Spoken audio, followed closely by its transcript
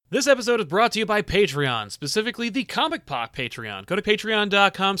This episode is brought to you by Patreon, specifically the Comic Pop Patreon. Go to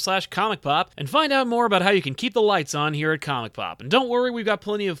patreon.com/comicpop and find out more about how you can keep the lights on here at Comic Pop. And don't worry, we've got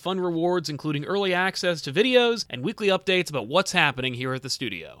plenty of fun rewards, including early access to videos and weekly updates about what's happening here at the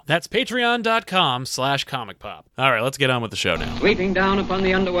studio. That's patreon.com/comicpop. All right, let's get on with the show now. Sweeping down upon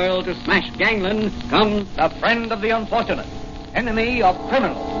the underworld to smash gangland comes the friend of the unfortunate, enemy of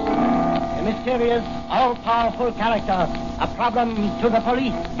criminals. A mysterious, all-powerful character, a problem to the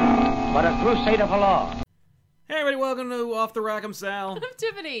police, but a crusader for law. Hey everybody, welcome to Off the Rack. I'm Sal. I'm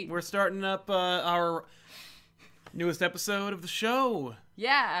Tiffany. We're starting up our newest episode of the show.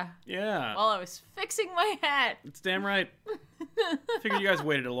 Yeah. Yeah. While I was fixing my hat. It's damn right. Figured you guys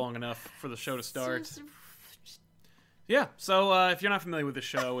waited long enough for the show to start. Yeah, so if you're not familiar with the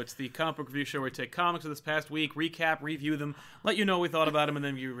show, it's the comic book review show where we take comics of this past week, recap, review them, let you know what we thought about them, and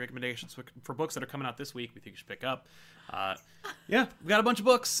then give you recommendations for books that are coming out this week we think you should pick up. Yeah, we got a bunch of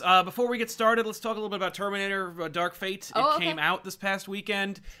books. Before we get started, let's talk a little bit about Terminator Dark Fate. It came out this past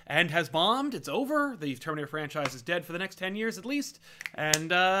weekend and has bombed. It's over. The Terminator franchise is dead for the next 10 years at least.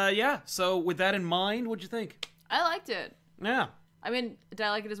 And yeah, so with that in mind, what'd you think? I liked it. Yeah. I mean, did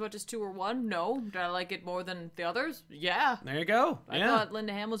I like it as much as 2 or 1? No. Did I like it more than the others? Yeah. There you go. I thought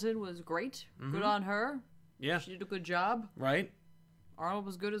Linda Hamilton was great. Mm-hmm. Good on her. Yeah. She did a good job. Right. Arnold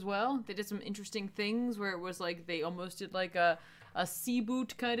was good as well. They did some interesting things where it was like they almost did like a sea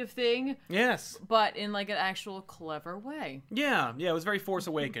boot kind of thing. Yes. But in like an actual clever way. Yeah. Yeah, it was very Force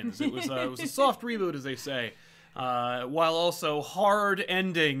Awakens. It was a soft reboot, as they say, while also hard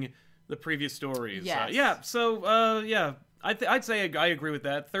ending the previous stories. Yes. Yeah, so, yeah. I'd say I agree with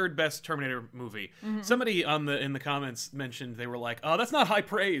that. Third best Terminator movie. Mm-hmm. Somebody in the comments mentioned they were like, "Oh, that's not high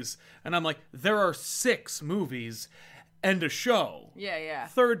praise," and I'm like, "There are 6 movies and a show. Yeah.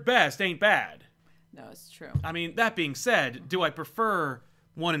 Third best ain't bad." No, it's true. I mean, that being said, do I prefer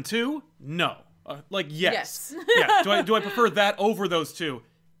 1 and 2? No. Yes. Yeah. Do I prefer that over those 2?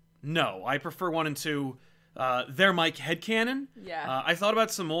 No. I prefer 1 and 2. They're my headcanon. Yeah. I thought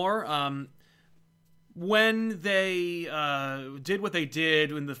about some more. When they did what they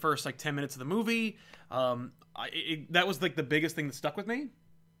did in the first 10 minutes of the movie, that was the biggest thing that stuck with me. It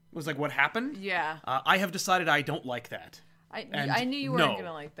was what happened. Yeah. I have decided I don't like that. I knew you weren't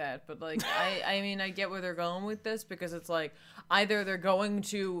gonna like that, but I mean, I get where they're going with this because it's either they're going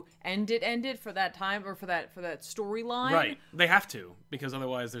to end it for that time or for that storyline. Right. They have to, because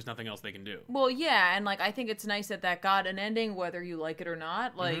otherwise there's nothing else they can do. Well, yeah, and I think it's nice that got an ending, whether you like it or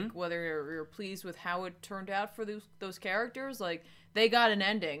not. Mm-hmm. Whether you're pleased with how it turned out for those characters, they got an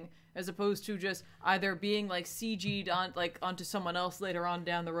ending. As opposed to just either being CG'd onto someone else later on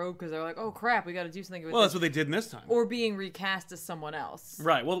down the road because they're like, oh crap, we got to do something with Well, this. that's what they did in this time. Or being recast as someone else.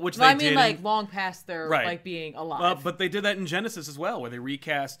 Right. Well, which they did. I mean, long past their being alive. But they did that in Genesis as well, where they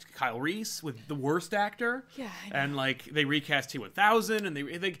recast Kyle Reese with the worst actor. Yeah. And they recast T-1000, and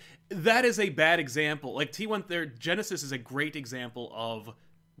they that is a bad example. Genesis is a great example of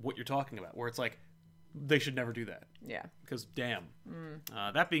what you're talking about, where it's they should never do that. Yeah. Because damn.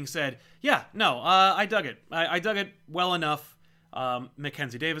 That being said, yeah, no, I dug it. I dug it well enough.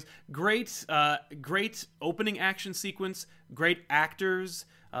 Mackenzie Davis, great opening action sequence, great actors,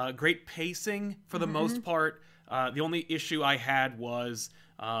 great pacing for the most part. The only issue I had was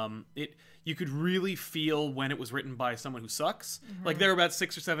you could really feel when it was written by someone who sucks. There were about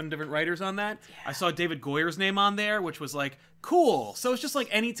 6 or 7 different writers on that. Yeah. I saw David Goyer's name on there, which was cool. So it's just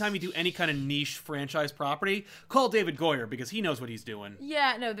anytime you do any kind of niche franchise property, call David Goyer because he knows what he's doing.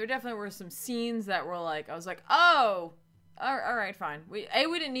 Yeah, no, there definitely were some scenes that were I was oh, all right, fine. We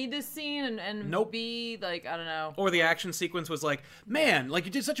didn't need this scene, and nope. B, I don't know. Or the action sequence was man, you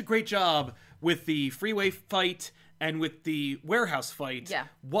did such a great job with the freeway fight and with the warehouse fight. Yeah.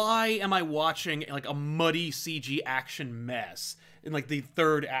 Why am I watching a muddy CG action mess in the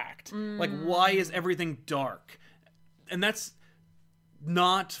third act? Why is everything dark? And that's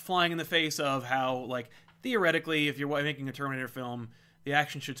not flying in the face of how theoretically, if you're making a Terminator film, the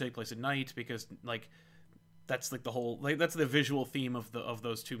action should take place at night because that's the whole that's the visual theme of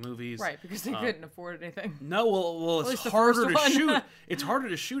those 2 movies. Right, because they couldn't afford anything. No, well it's harder to shoot. It's harder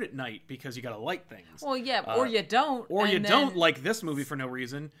to shoot at night because you got to light things. Well, yeah, or you don't. Or you don't like this movie for no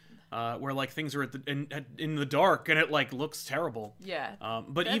reason, where things are in the dark and it looks terrible. Yeah.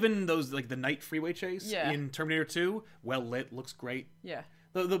 But even those the night freeway chase in Terminator 2, well lit, looks great. Yeah.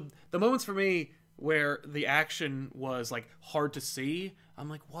 The moments for me where the action was hard to see, I'm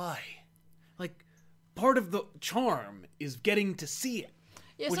why? Part of the charm is getting to see it,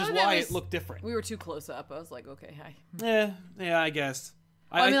 which is why it looked different. We were too close up. I was okay, hi. Yeah, I guess.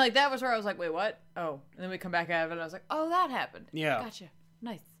 Well, I mean, that was where I was wait, what? Oh, and then we come back out of it, and I was oh, that happened. Yeah. Gotcha.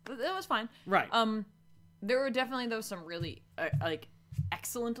 Nice. it was fine. Right. There were definitely some really like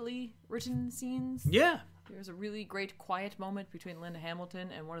excellently written scenes. Yeah. There's a really great quiet moment between Linda Hamilton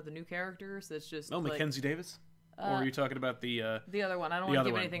and one of the new characters. That's just Mackenzie Davis. Or are you talking about the other one? I don't want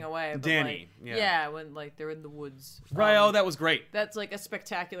to give anything away. But Danny. Like, yeah, when like they're in the woods. Right. Oh, that was great. That's like a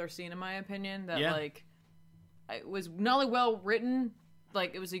spectacular scene in my opinion. That Yeah. like it was not only well written,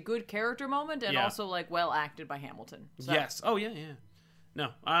 like it was a good character moment, and also like well acted by Hamilton. So. Yes. Oh yeah. No.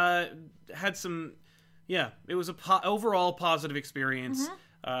 Had some. Yeah. It was a overall positive experience.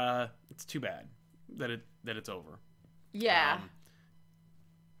 It's too bad that it's over. Yeah.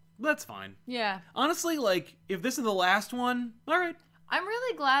 That's fine. Yeah. Honestly, like, if this is the last one, all right. I'm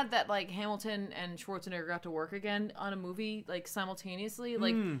really glad that, like, Hamilton and Schwarzenegger got to work again on a movie, like, simultaneously.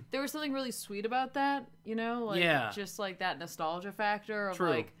 Like, there was something really sweet about that, you know? Like, just, like, that nostalgia factor of,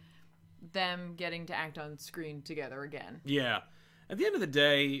 like, them getting to act on screen together again. Yeah. At the end of the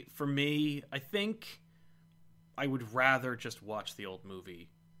day, for me, I think I would rather just watch the old movie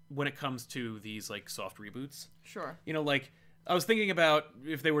when it comes to these, like, soft reboots. Sure. You know, like... I was thinking about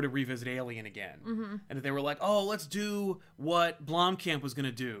if they were to revisit Alien again, and if they were like, "Oh, let's do what Blomkamp was going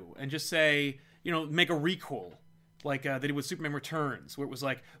to do," and just say, you know, make a requel, like they did with Superman Returns, where it was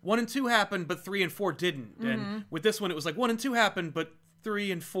like 1 and 2 happened, but 3 and 4 didn't, and with this one, it was like 1 and 2 happened, but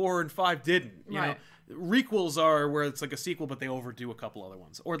 3 and 4 and 5 didn't. You know, requels are where it's like a sequel, but they overdo a couple other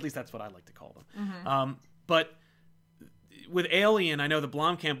ones, or at least that's what I like to call them. But with Alien, I know the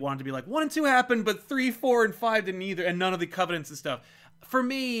Blomkamp wanted to be like 1 and 2 happened, but 3, 4, and 5 didn't either, and none of the Covenants and stuff. For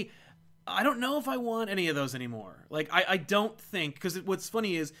me, I don't know if I want any of those anymore. Like, I don't think, because what's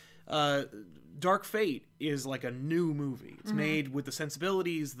funny is Dark Fate is like a new movie. It's made with the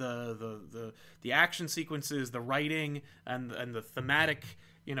sensibilities, the action sequences, the writing, and the thematic,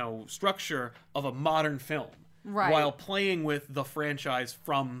 you know, structure of a modern film. Right. While playing with the franchise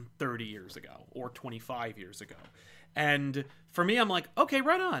from 30 years ago or 25 years ago. And for me, I'm like, okay,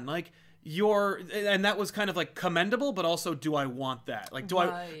 right on. Like, and that was kind of like commendable, but also, do I want that? Like, do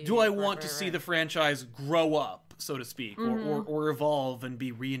I want to see the franchise grow up, so to speak, or evolve and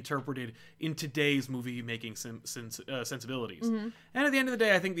be reinterpreted in today's movie making sensibilities? And at the end of the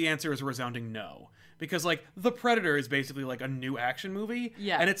day, I think the answer is a resounding no. Because, like, The Predator is basically like a new action movie,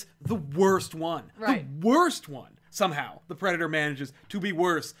 and it's the worst one. Right. The worst one. Somehow, The Predator manages to be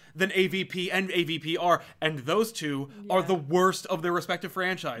worse than AVP and AVPR, and those two are the worst of their respective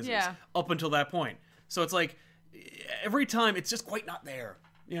franchises up until that point. So it's like, every time, it's just quite not there,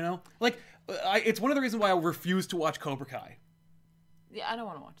 you know? Like, it's one of the reasons why I refuse to watch Cobra Kai. Yeah, I don't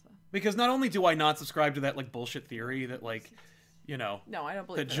want to watch that. Because not only do I not subscribe to that, like, bullshit theory that, like, you know... No, I don't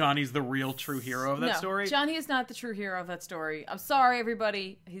believe that Johnny's the real true hero of that story. Johnny is not the true hero of that story. I'm sorry,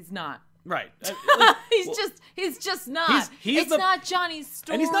 everybody. He's not. Right. He's just not. It's not Johnny's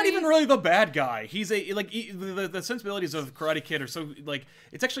story. And he's not even really the bad guy. He's the sensibilities of Karate Kid are so, like,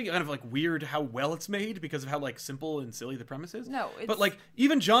 it's actually kind of, like, weird how well it's made because of how, like, simple and silly the premise is. No, But, like,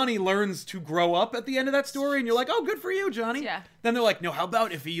 even Johnny learns to grow up at the end of that story, and you're like, oh, good for you, Johnny. Yeah. Then they're like, no, how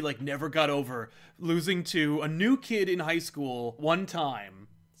about if he, like, never got over losing to a new kid in high school one time?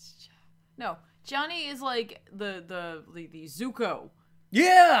 No, Johnny is, like, the Zuko.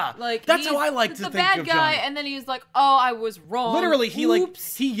 Yeah, like that's how I like to think of Johnny. The bad guy, and then he's like, "Oh, I was wrong." Literally,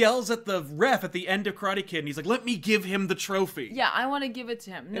 Oops. he yells at the ref at the end of Karate Kid, and he's like, "Let me give him the trophy." Yeah, I want to give it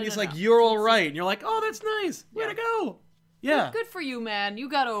to him. And he's like, "You're all right," and you're like, "Oh, that's nice. Way to go." Yeah, good for you, man. You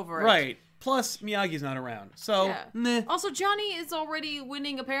got over it. Right. Plus, Miyagi's not around, so meh. Also, Johnny is already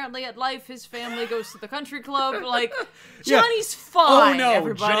winning apparently at life. His family goes to the country club. Like, Johnny's fine. Oh no,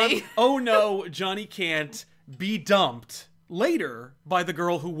 everybody. Johnny can't be dumped later by the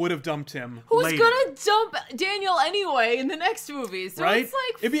girl who would have dumped him. Who's later. gonna dump Daniel anyway in the next movie? So right? It's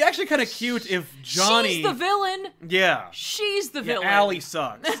like, it'd be actually kind of cute if Johnny. She's the villain. Yeah. She's the villain. Allie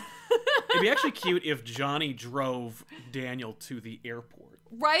sucks. It'd be actually cute if Johnny drove Daniel to the airport.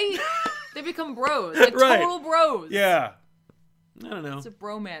 Right? They become bros. Like total bros. Yeah. I don't know. It's a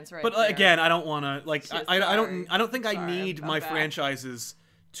bromance, right? But there. Again, I don't want to like. I don't think I need I'm my back. franchises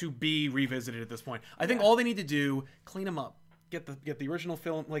to be revisited at this point. I think all they need to do, clean them up. Get the original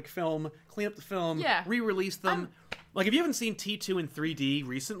film, clean up the film, re-release them. Like, if you haven't seen T2 in 3D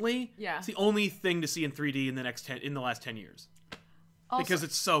recently, it's the only thing to see in 3D in the last 10 years. Also, because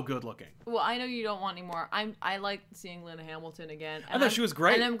it's so good looking. Well, I know you don't want any more. I like seeing Linda Hamilton again. I thought she was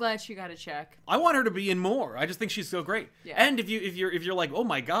great, and I'm glad she got a check. I want her to be in more. I just think she's so great. Yeah. And if you're like, oh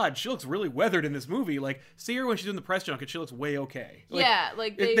my god, she looks really weathered in this movie. Like, see her when she's doing the press junket, she looks way okay. Like, yeah,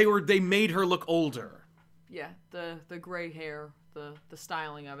 like they made her look older. Yeah, the gray hair, the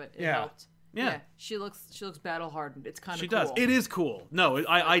styling of it helped. Yeah. She looks battle hardened. It's kind of She cool. does. It is cool. No,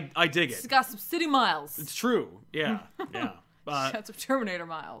 I dig She's it. got some city miles. It's true. Yeah. Yeah. She's got some Terminator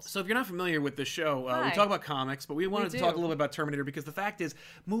miles. So if you're not familiar with the show, we Hi. talk about comics, but we wanted to do. talk a little bit about Terminator because the fact is,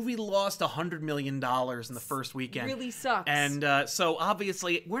 movie lost $100 million in the first weekend. Really sucks. And so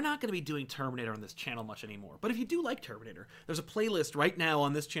obviously, we're not going to be doing Terminator on this channel much anymore. But if you do like Terminator, there's a playlist right now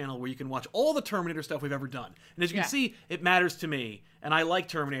on this channel where you can watch all the Terminator stuff we've ever done. And as you can see, it matters to me, and I like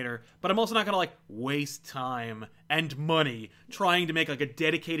Terminator, but I'm also not going to like waste time and money trying to make like a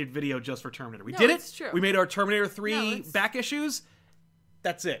dedicated video just for Terminator. We did it. it's true. We made our Terminator 3 No, it's- back issues.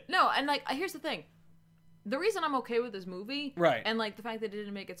 That's it. No, and like here's the thing. The reason I'm okay with this movie, Right. and like the fact that it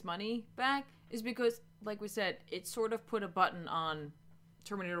didn't make its money back, is because, like we said, it sort of put a button on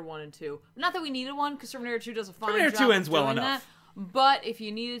Terminator 1 and 2. Not that we needed one, because Terminator 2 does a fine Terminator job 2 ends of well doing enough. that. But if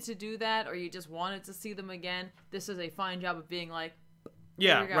you needed to do that, or you just wanted to see them again, this is a fine job of being like,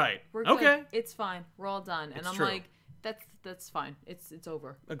 Yeah, here we go. right. We're good. Okay. It's fine. We're all done. And It's I'm true. like, that's fine. It's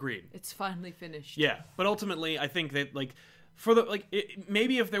over. Agreed. It's finally finished. Yeah, but ultimately, I think that like for the like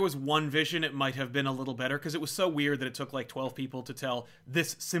maybe if there was one vision, it might have been a little better because it was so weird that it took like 12 people to tell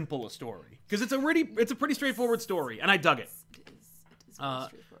this simple a story because it's a pretty straightforward story, and I dug it. It is very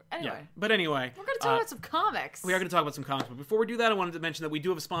straightforward. Anyway, Yeah, but anyway, we're going to talk about some comics. we are going to talk about some comics, but before we do that, I wanted to mention that we do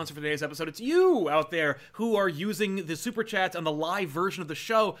have a sponsor for today's episode. It's you out there who are using the Super Chats on the live version of the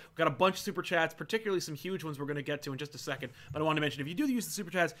show. We've got a bunch of Super Chats, particularly some huge ones we're going to get to in just a second. But I wanted to mention, if you do use the Super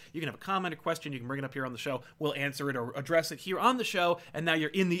Chats, you can have a comment, a question, you can bring it up here on the show. We'll answer it or address it here on the show, and now you're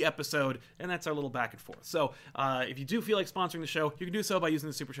in the episode, and that's our little back and forth. So if you do feel like sponsoring the show, you can do so by using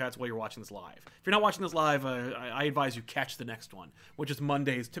the Super Chats while you're watching this live. If you're not watching this live, I advise you catch the next one, which is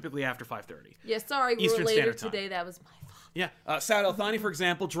Mondays, typically after 5:30. Yeah, sorry, we Eastern were later Standard Time. today. That was my fault. Yeah, Sad Althani, for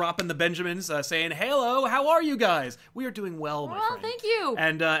example, dropping the Benjamins, saying, "Hello, how are you guys? We are doing well, my Well, friend. thank you.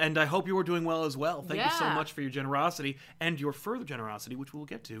 And I hope you are doing well as well. Thank you so Yeah. much for your generosity and your further generosity, which we'll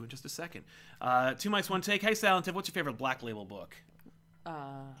get to in just a second. Two Mics, One Take. Hey, Sal and Tiff, what's your favorite Black Label book?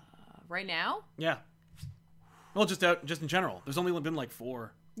 Right now? Yeah. Well, just in general. There's only been like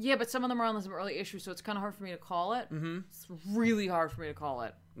 4. Yeah, but some of them are on some early issues, so it's kind of hard for me to call it. Mm-hmm. It's really hard for me to call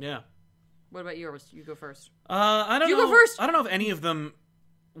it. Yeah. What about yours? You go first. I don't You know. go first. I don't know if any of them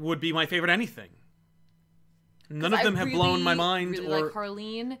would be my favorite anything. None of them have blown my mind. Really or like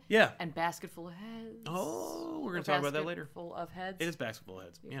Harleen. Yeah. And Basket Full of Heads. Oh, we're Or gonna talk about that later. Full of Heads. It is Basketball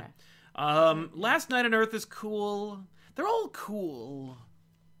Heads. Okay. Yeah. Last Night on Earth is cool. They're all cool.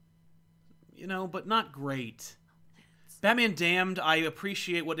 You know, but not great. Batman Damned, I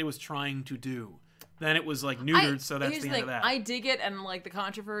appreciate what it was trying to do. Then it was like neutered, so that's here's the the end thing. of that. I dig it, and like the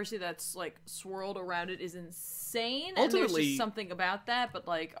controversy that's like swirled around it is insane. And there's Ultimately- just something about that, but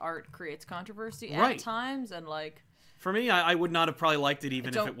like art creates controversy Right. at times, and like For me, I would not have probably liked it even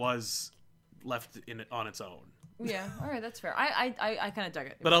if don't- it was left on its own. yeah, all right, that's fair. I kind of dug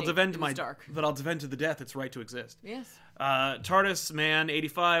it. But I'll defend it was dark. But I'll defend to the death its right to exist. Yes. TARDIS Man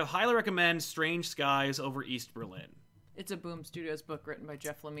 85, highly recommend Strange Skies over East Berlin. It's a Boom Studios book written by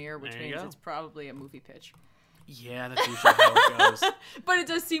Jeff Lemire, which There you means go. it's probably a movie pitch. Yeah, that's usually how it goes. But it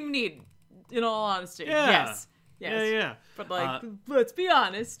does seem neat, in all honesty. Yeah. Yes. Yeah, yeah. But like, let's be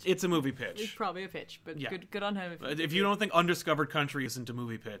honest, It's a movie it's pitch. probably a pitch. But Yeah. good on him. If you don't think Undiscovered Country isn't a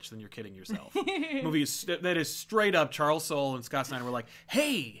movie pitch, then you're kidding yourself. Movie is that is straight up. Charles Soule and Scott Snyder were like,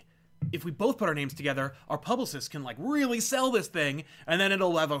 "Hey, if we both put our names together, our publicist can like really sell this thing, and then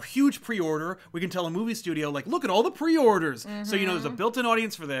it'll have a huge pre-order. We can tell a movie studio like, look at all the pre-orders. So you know there's a built-in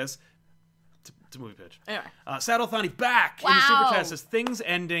audience for this." It's a movie pitch. Anyway. Saddle Thani back in the super Wow. chat says things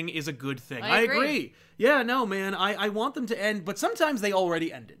ending is a good thing. I I agree. agree. Yeah, no, man. I want them to end, but sometimes they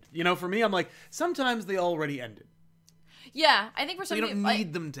already ended. You know, for me, I'm like, sometimes they already ended. Yeah, I think for some you don't people,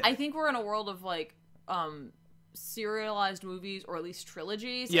 need them to. I think we're in a world of like serialized movies or at least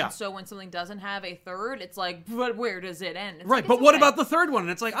trilogies. Yeah. And so when something doesn't have a third, it's like, but where does it end? It's Right, like, but it's what okay. about the third one?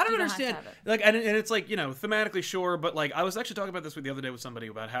 And it's like, I don't You don't have to understand. have it. Like, and it's like, you know, thematically sure, but like, I was actually talking about this with the other day with somebody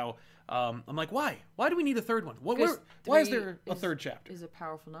about how, I'm like, why? Why do we need a third one? Because Why is three there a third chapter? Is a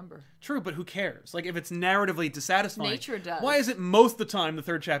powerful number. True, but who cares? Like, if it's narratively dissatisfying, Nature does. why is it most of the time the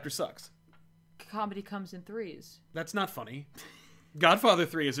third chapter sucks? Comedy comes in threes. That's not funny. Godfather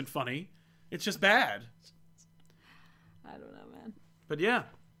 3 isn't funny. It's just bad. I don't know, man. But yeah.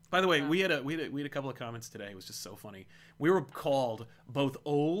 By the way, we had a couple of comments today. It was just so funny. We were called both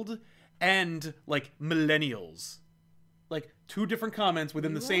old and like millennials. Like 2 different comments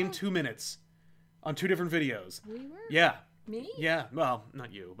within the same 2 minutes on 2 different videos. We were? Yeah. Me? Yeah. Well,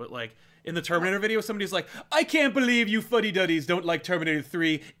 not you, but like in the Terminator video, somebody's like, "I can't believe you fuddy-duddies don't like Terminator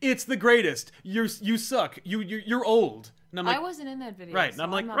 3. It's the greatest. You suck. You're old." And I'm like, I wasn't in that video. right. So And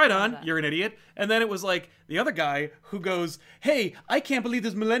I'm like, not right part of on, that. you're an idiot. And then it was like the other guy who goes, hey, I can't believe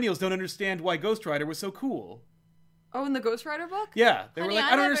those millennials don't understand why Ghost Rider was so cool. Oh, in the Ghost Rider book? Yeah, they Honey, were like,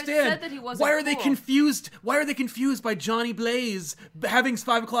 I I don't never understand. said that he wasn't Why are they cool." confused? Why are they confused by Johnny Blaze having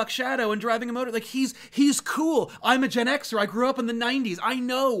 5 o'clock shadow and driving a motor? Like he's cool. I'm a Gen Xer. I grew up in the '90s. I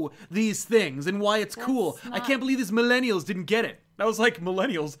know these things and why it's cool. I not- can't believe these millennials didn't get it. I was like,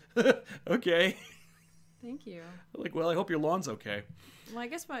 millennials? Okay. Thank you. Like, well, I hope your lawn's okay. Well, I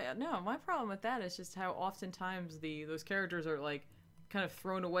guess my problem with that is just how oftentimes those characters are like kind of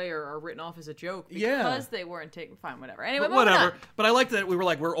thrown away or are written off as a joke because Yeah. they weren't taken. Fine, whatever. Anyway, But moving whatever. on. But I like that we were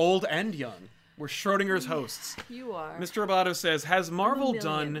like, we're old and young. We're Schrodinger's hosts. You are. Mr. Roboto says, has Marvel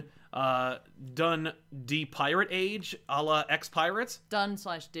million. done de-pirate age a la X-Pirates?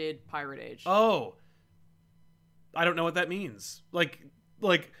 Done/did Pirate Age. Oh. I don't know what that means. Like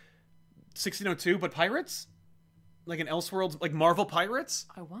 1602, but pirates? Like an Elseworlds, like Marvel Pirates?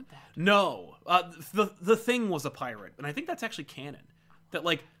 I want that. No. The Thing was a pirate, and I think that's actually canon. That,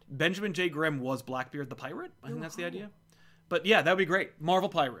 like, Benjamin J. Grimm was Blackbeard the pirate? I think that's the idea. But yeah, that would be great. Marvel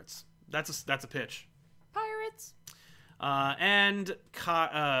Pirates. That's a pitch. Pirates.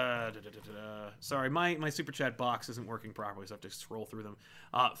 Sorry, my super chat box isn't working properly, so I have to scroll through them.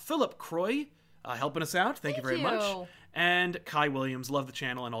 Philip Croy, helping us out. Thank you very much. And Kai Williams, love the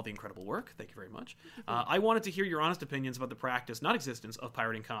channel and all the incredible work. Thank you very much. I wanted to hear your honest opinions about the practice, not existence, of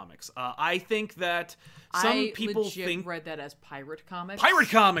pirating comics. I think that some people think read that as pirate comics. pirate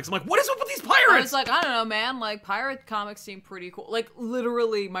comics. I'm like, what is up with these I pirates? was like, I don't know, man. Like, pirate comics seem pretty cool. Like,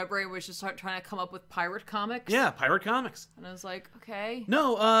 literally, my brain was just trying to come up with pirate comics. Yeah, pirate comics. And I was like, okay.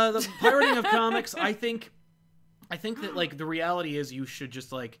 No, the pirating of comics. I think that like the reality is you should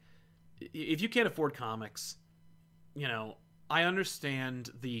just like, if you can't afford comics, you know, I understand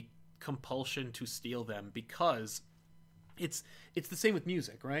the compulsion to steal them because it's the same with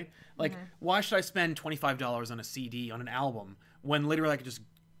music, right? Like, why should I spend $25 on a CD on an album when literally I could just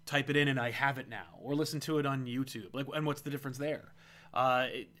type it in and I have it now, or listen to it on YouTube? Like, and what's the difference there?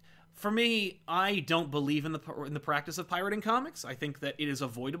 For me, I don't believe in the practice of pirating comics. I think that it is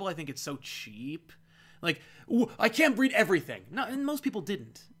avoidable. I think it's so cheap. Like, ooh, I can't read everything. No, and most people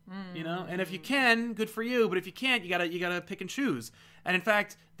didn't. You know, and if you can, good for you. But if you can't, you gotta pick and choose. And in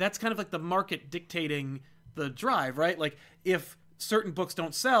fact, that's kind of like the market dictating the drive, right? Like, if certain books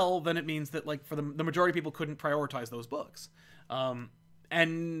don't sell, then it means that like for the majority of people couldn't prioritize those books.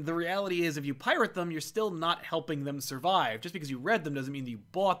 And the reality is, if you pirate them, you're still not helping them survive. Just because you read them doesn't mean that you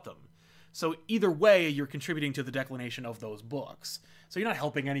bought them. So either way, you're contributing to the declination of those books. So you're not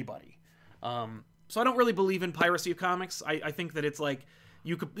helping anybody. So I don't really believe in piracy of comics. I think that it's like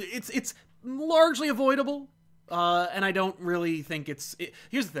it's largely avoidable, and I don't really think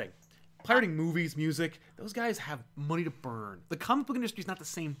here's the thing. Pirating movies, music, those guys have money to burn. The comic book industry is not the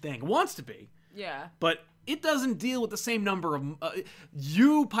same thing. It wants to be. Yeah. But it doesn't deal with the same number of...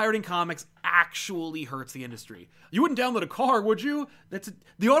 you pirating comics actually hurts the industry. You wouldn't download a car, would you?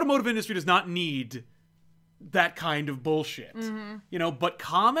 The automotive industry does not need that kind of bullshit. You know, but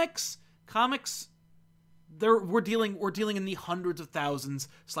comics... We're dealing in the hundreds of thousands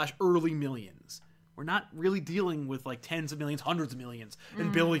 / early millions. We're not really dealing with like tens of millions, hundreds of millions,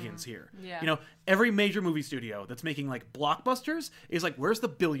 and billions here. Yeah. You know, every major movie studio that's making like blockbusters is like, where's the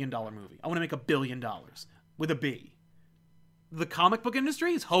 $1 billion movie? I want to make $1 billion with a B. The comic book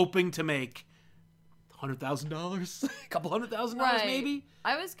industry is hoping to make $100,000, a couple $100,000 Right. maybe.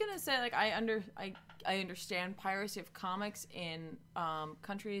 I was gonna say, like, I understand piracy of comics in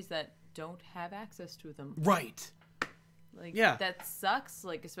countries that don't have access to them. Right. Like, Yeah. that sucks.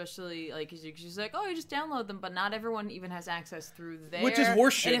 Like, especially like, cause you're just like, oh, you just download them, but not everyone even has access through there. Which is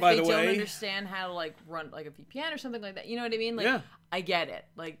horseshit, and if by they the don't way. understand how to like run like a VPN or something like that, you know what I mean? Like, Yeah. I get it.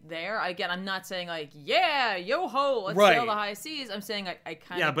 Like, I'm not saying like, yeah, yo ho, let's Right. sail the high seas. I'm saying I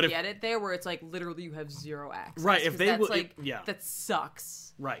kind of get it there, where it's like literally you have zero access. Right, if 'cause they that's would- like, yeah. that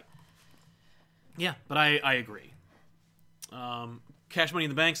sucks. Right. Yeah, but I agree. Cash Money in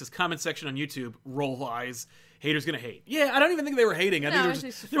the Bank says, comment section on YouTube, roll eyes. Haters gonna hate. Yeah, I don't even think they were hating. I think it's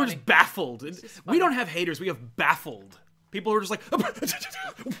just they were funny. just baffled. just We don't have haters. We have baffled. People who are just like...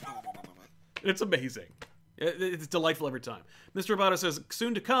 It's amazing. It's delightful every time. Mr. Roboto says,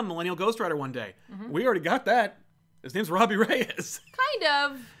 soon to come, Millennial Ghost Rider one day. We already got that. His name's Robbie Reyes.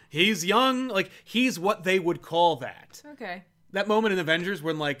 Kind of. He's young. Like, he's what they would call that. Okay. That moment in Avengers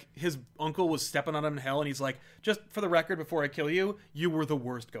when, like, his uncle was stepping on him in hell and he's like, just for the record, before I kill you, you were the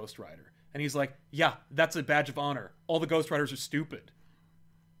worst Ghost Rider. And he's like, yeah, that's a badge of honor. All the Ghost Riders are stupid.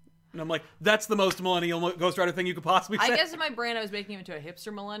 And I'm like, that's the most millennial Ghost Rider thing you could possibly say. I guess in my brain I was making him into a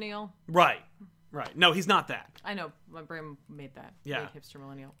hipster millennial. Right. Right. No, he's not that. I know. My brain made that. Yeah. Late hipster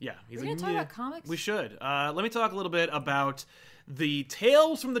millennial. Yeah. He's We're going to talk about comics? We should. Let me talk a little bit about the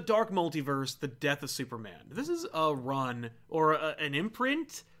Tales from the Dark Multiverse, The Death of Superman. This is a run, or an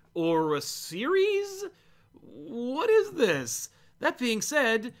imprint, or a series? What is this? That being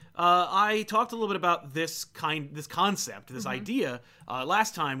said, I talked a little bit about this concept, this idea,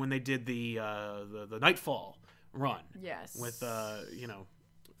 last time when they did the Nightfall run. Yes. With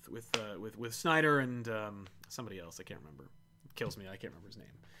with Snyder and somebody else. I can't remember. It kills me. I can't remember his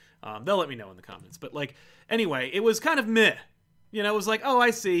name. They'll let me know in the comments. But anyway, it was kind of meh. It was like, oh,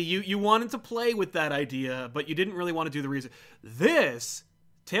 I see. You wanted to play with that idea, but you didn't really want to do the reason. This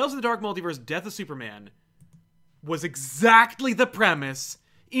Tales of the Dark Multiverse, Death of Superman, was exactly the premise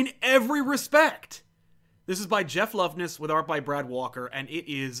in every respect. This is by Jeff Loveness with art by Brad Walker, and it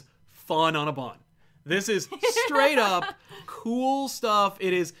is fun on a bun. This is straight up cool stuff.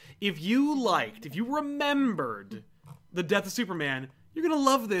 It is, if you remembered The Death of Superman, you're going to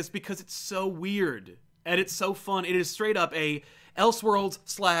love this because it's so weird and it's so fun. It is straight up a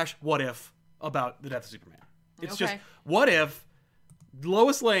Elseworlds / What If about The Death of Superman. It's just, what if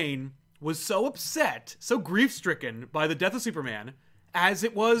Lois Lane was so upset, so grief-stricken by the death of Superman, as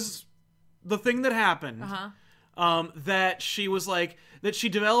it was the thing that happened, that she was that she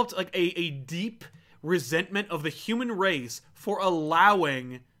developed a deep resentment of the human race for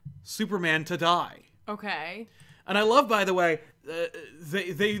allowing Superman to die. Okay. And I love, by the way,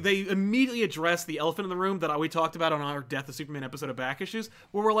 they immediately address the elephant in the room that we talked about on our Death of Superman episode of Back Issues,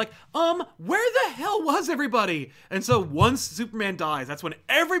 where we're like, where the hell was everybody? And so once Superman dies, that's when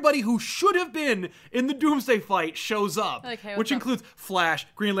everybody who should have been in the Doomsday fight shows up, Okay, which includes Flash,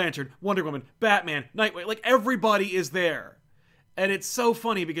 Green Lantern, Wonder Woman, Batman, Nightwing. Everybody is there. And it's so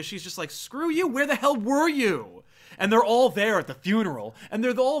funny because she's just like, screw you, where the hell were you? And they're all there at the funeral, and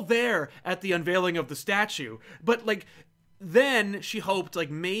they're all there at the unveiling of the statue. But then she hoped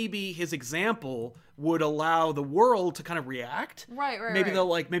maybe his example would allow the world to kind of react. Right. Maybe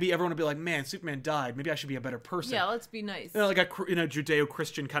they'll maybe everyone will be like, man, Superman died. Maybe I should be a better person. Yeah, let's be nice. A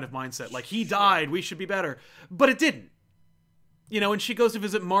Judeo-Christian kind of mindset. He died, we should be better. But it didn't. And she goes to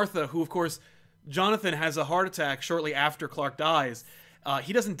visit Martha, who, of course, Jonathan has a heart attack shortly after Clark dies.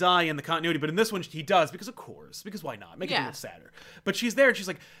 He doesn't die in the continuity, but in this one he does, because why not? Make it a little sadder. But she's there, and she's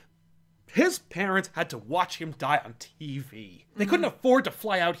like, his parents had to watch him die on TV. They couldn't afford to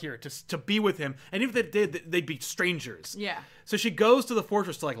fly out here to be with him, and if they did, they'd be strangers. Yeah. So she goes to the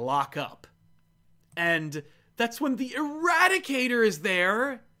fortress to lock up. And that's when the Eradicator is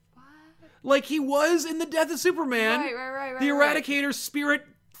there. What? He was in the Death of Superman. Right. The Eradicator's spirit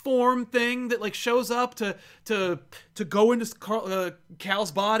form thing that shows up to go into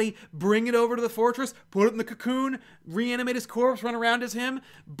Cal's body, bring it over to the fortress, put it in the cocoon, reanimate his corpse, run around as him.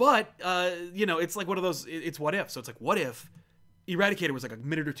 But it's one of those, it's what if. So it's what if Eradicator was a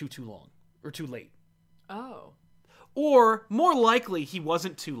minute or two too long or too late. Oh. Or more likely he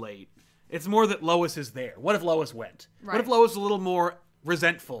wasn't too late. It's more that Lois is there. What if Lois went? Right. What if Lois was a little more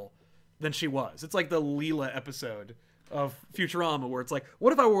resentful than she was? It's like the Leela episode of Futurama, where it's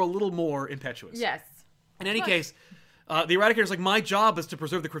what if I were a little more impetuous? Yes. In any case, the Eradicator's my job is to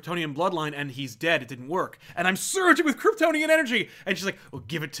preserve the Kryptonian bloodline, and he's dead. It didn't work. And I'm surging with Kryptonian energy. And she's like, well,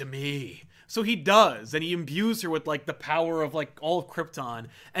 give it to me. So he does, and he imbues her with, the power of, all of Krypton.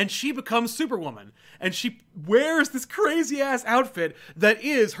 And she becomes Superwoman. And she wears this crazy-ass outfit that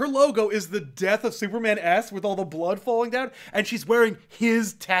is, her logo is the Death of Superman S with all the blood falling down. And she's wearing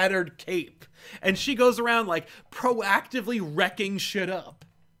his tattered cape. And she goes around, proactively wrecking shit up.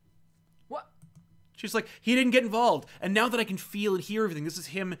 What? She's like, he didn't get involved. And now that I can feel and hear everything, this is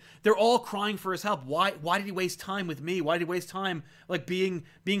him. They're all crying for his help. Why did he waste time with me? Why did he waste time, being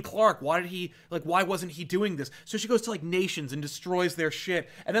Clark? Why wasn't he doing this? So she goes to, nations and destroys their shit.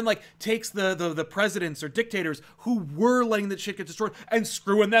 And then, takes the presidents or dictators who were letting that shit get destroyed and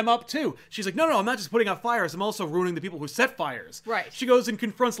screwing them up, too. She's like, no, I'm not just putting out fires. I'm also ruining the people who set fires. Right. She goes and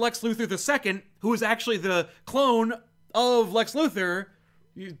confronts Lex Luthor II, who is actually the clone of Lex Luthor.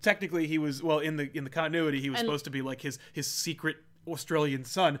 Technically, he was, in the continuity, he was supposed to be his secret Australian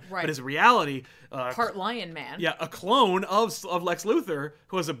son, right. But as a reality, part lion man. Yeah, a clone of Lex Luthor,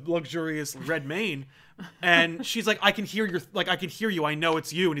 who has a luxurious red mane, and she's like, I can hear you, I know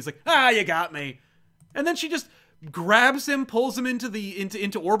it's you, and he's like, you got me, and then she just grabs him, pulls him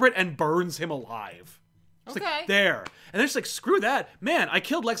into orbit, and burns him alive. She's like, there. And then she's like, screw that. Man, I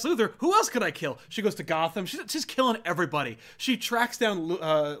killed Lex Luthor. Who else could I kill? She goes to Gotham. She's killing everybody. She tracks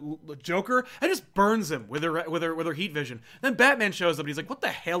down Joker and just burns him with her heat vision. Then Batman shows up and he's like, what the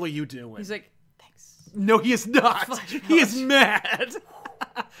hell are you doing? He's like, thanks. No, he is not. He is mad.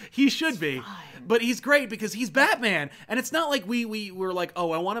 He should be. But he's great because he's Batman. And it's not like we were like,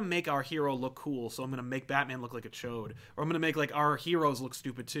 oh, I want to make our hero look cool, so I'm going to make Batman look like a chode. Or I'm going to make like our heroes look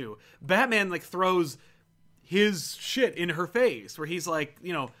stupid too. Batman like throws his shit in her face where he's like,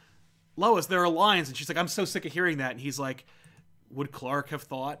 you know, Lois, there are lines. And she's like, I'm so sick of hearing that. And he's like, would Clark have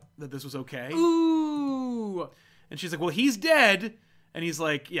thought that this was okay? Ooh. And she's like, well, he's dead. And he's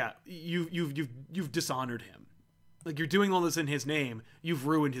like, yeah, you've dishonored him. Like, you're doing all this in his name. You've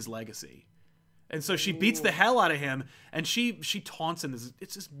ruined his legacy. And so she beats the hell out of him, and she taunts him.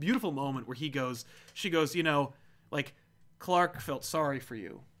 It's this beautiful moment where she goes, you know, like, Clark felt sorry for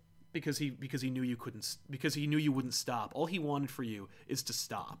you because he knew you wouldn't stop. All he wanted for you is to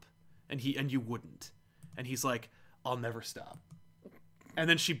stop, and you wouldn't. And he's like, I'll never stop. And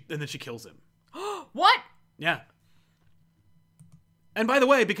then she kills him. What? Yeah. And by the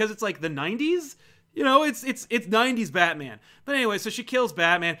way, because it's like the 90s, you know, it's 90s Batman. But anyway, so she kills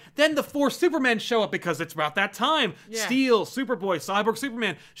Batman. Then the 4 Supermen show up because it's about that time. Yeah. Steel, Superboy, Cyborg,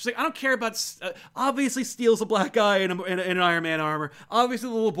 Superman. She's like, I don't care about... obviously, Steel's a black guy in an Iron Man armor. Obviously,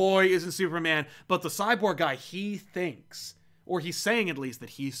 the little boy isn't Superman. But the Cyborg guy, he thinks, or he's saying at least, that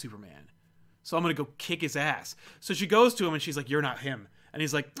he's Superman. So I'm going to go kick his ass. So she goes to him and she's like, you're not him. And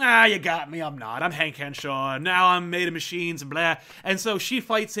he's like, you got me, I'm not. I'm Hank Henshaw. Now I'm made of machines and blah. And so she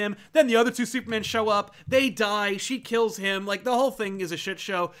fights him. Then the other 2 Supermen show up. They die. She kills him. Like, the whole thing is a shit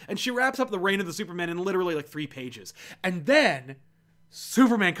show. And she wraps up the reign of the Supermen in literally like 3 pages. And then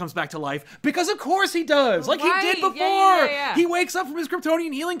Superman comes back to life because of course he does. Like Right. he did before. Yeah. He wakes up from his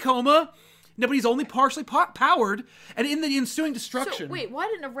Kryptonian healing coma. No, but he's only partially powered, and in the ensuing destruction... So, wait, why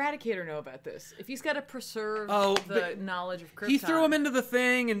didn't Eradicator know about this? If he's got to preserve the knowledge of Krypton. He threw him into the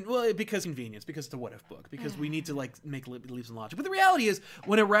thing, and, well, because convenience, because it's a what-if book, because we need to, like, make leaps in logic. But the reality is,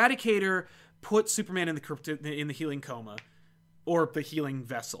 when Eradicator put Superman in the healing coma, or the healing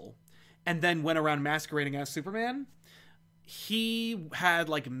vessel, and then went around masquerading as Superman, he had,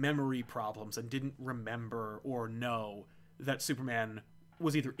 like, memory problems and didn't remember or know that Superman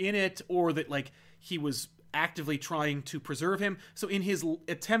was either in it or that like he was actively trying to preserve him. So in his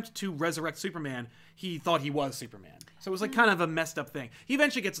attempt to resurrect Superman, he thought he was Superman. So it was like kind of a messed up thing. He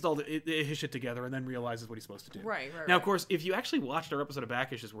eventually gets his shit together and then realizes what he's supposed to do. Right. Now, of course, if you actually watched our episode of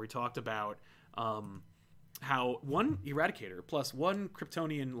Back Issues where we talked about how 1 Eradicator plus 1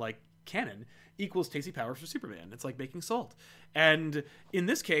 Kryptonian like cannon equals Stacey Powers for Superman. It's like baking salt. And in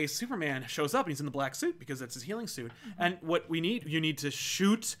this case, Superman shows up and he's in the black suit because that's his healing suit. And what you need to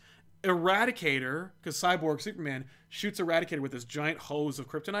shoot Eradicator, because Cyborg Superman shoots Eradicator with this giant hose of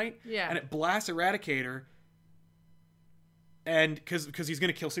kryptonite. Yeah. And it blasts Eradicator, and because he's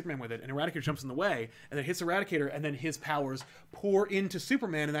going to kill Superman with it, and Eradicator jumps in the way, and then hits Eradicator, and then his powers pour into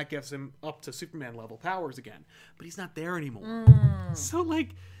Superman, and that gets him up to Superman level powers again. But he's not there anymore. So like,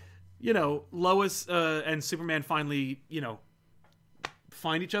 you know, Lois and Superman finally, you know,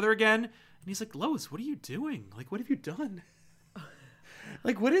 find each other again, and he's like, Lois, what are you doing? Like, what have you done?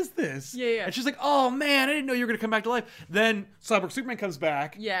 Like, what is this? Yeah. And she's like, oh man, I didn't know you were gonna come back to life. Then Cyborg Superman comes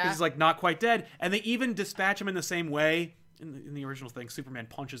back. Yeah. 'Cause he's like not quite dead, and they even dispatch him in the same way. In the original thing, Superman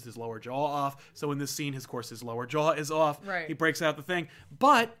punches his lower jaw off. So in this scene, of course, his lower jaw is off. Right. He breaks out the thing,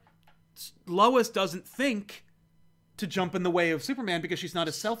 but Lois doesn't think to jump in the way of Superman because she's not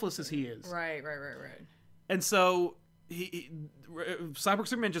as selfless as he is. Right. And so Cyborg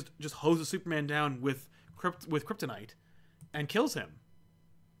Superman just hoses Superman down with kryptonite and kills him.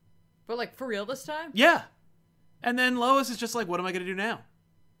 But like for real this time? Yeah. And then Lois is just like, what am I going to do now?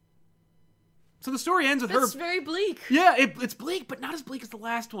 So the story ends with her... It's very bleak. Yeah, it's bleak, but not as bleak as the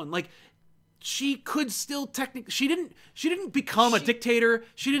last one. Like, she could still technically... She didn't become a dictator.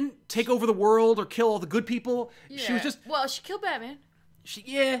 She didn't take over the world or kill all the good people. Yeah. She was just... Well, she killed Batman.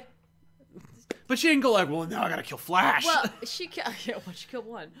 Yeah. But she didn't go like, well, now I gotta kill Flash. Well, she killed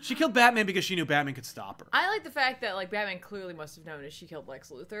one. She killed Batman because she knew Batman could stop her. I like the fact that like Batman clearly must have known that she killed Lex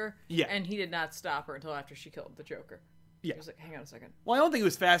Luthor. Yeah. And he did not stop her until after she killed the Joker. Yeah. He was like, hang on a second. Well, I don't think he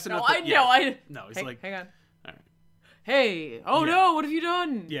was fast enough. No, No, he's hey, like... hang on. All right. Hey, oh Yeah. no, what have you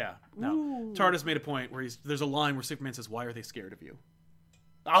done? Yeah. No. Ooh. TARDIS made a point where there's a line where Superman says, why are they scared of you?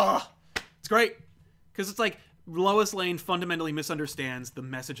 It's great. Because it's like Lois Lane fundamentally misunderstands the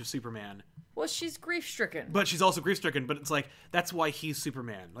message of Superman. Well, she's grief-stricken. But she's also grief-stricken, but it's like, that's why he's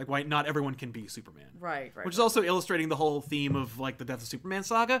Superman. Like, why not everyone can be Superman. Right. Which is also illustrating the whole theme of, like, the Death of Superman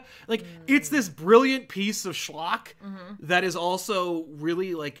saga. Like, it's this brilliant piece of schlock that is also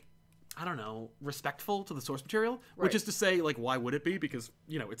really, like, I don't know, respectful to the source material. Right. Which is to say, like, why would it be? Because,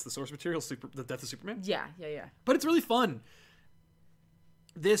 you know, it's the source material, the Death of Superman. Yeah. But it's really fun.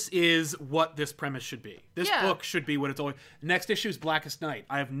 this is what this premise should be. This Yeah. book should be what it's always. Next issue is Blackest Night.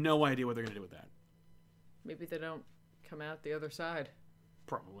 I have no idea what they're going to do with that. Maybe they don't come out the other side.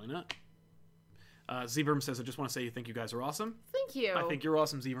 Probably not. Zebram says, I just want to say you think you guys are awesome. Thank you. I think you're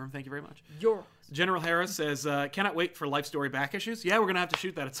awesome, Zebram. Thank you very much. You're... General Harris says, cannot wait for Life Story back issues. Yeah, we're going to have to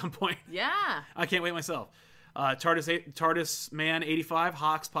shoot that at some point. Yeah. I can't wait myself. TARDIS Man 85,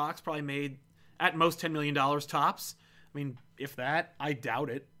 Hox Pox probably made at most $10 million tops. I mean, if that, I doubt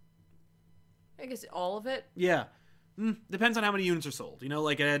it. I guess all of it. Yeah. Depends on how many units are sold. You know,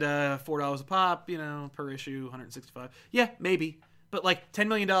 like at $4 a pop, per issue, 165. Yeah, maybe. But like $10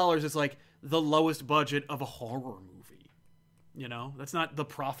 million is like the lowest budget of a horror movie. That's not the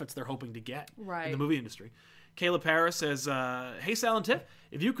profits they're hoping to get in the movie industry. Caleb Paris says, hey, Sal and Tiff,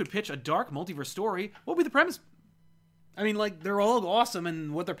 if you could pitch a dark multiverse story, what would be the premise? I mean, like, they're all awesome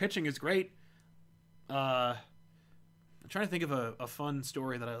and what they're pitching is great. I'm trying to think of a fun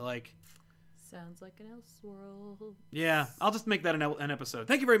story that I like. Sounds like an Elseworld. Yeah, I'll just make that an episode.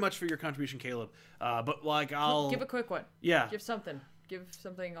 Thank you very much for your contribution, Caleb. But like, I'll give a quick one. Yeah. Give something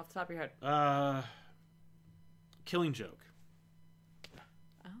off the top of your head. Killing Joke.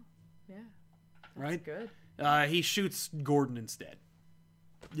 Oh, yeah. That's right? Good. He shoots Gordon instead.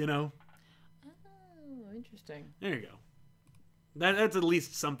 Oh, interesting. There you go. That's at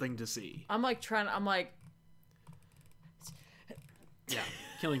least something to see. Yeah,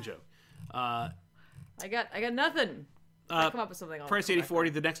 Killing Joke. I got nothing. I'll come up with something. Price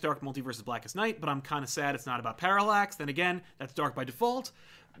 8040, the next Dark Multiverse is Blackest Night, but I'm kind of sad it's not about Parallax. Then again, that's dark by default.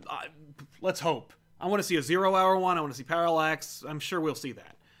 Let's hope. I want to see a 0 Hour one. I want to see Parallax. I'm sure we'll see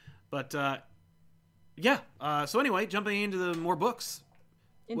that. But, yeah. So anyway, jumping into the more books.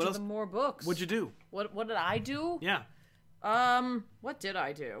 More books. What'd you do? What did I do? Yeah. What did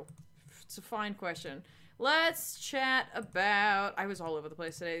I do? It's a fine question. Let's chat about... I was all over the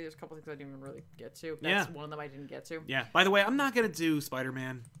place today. There's a couple things I didn't even really get to. That's one of them I didn't get to. Yeah. By the way, I'm not going to do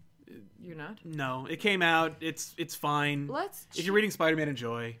Spider-Man. You're not? No. It came out. It's fine. If you're reading Spider-Man,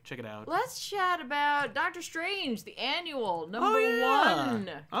 enjoy. Check it out. Let's chat about Doctor Strange, the annual, number 1.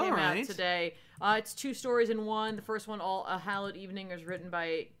 Came out today. It's 2 stories in one. The first one, All A Hallowed Evening, is written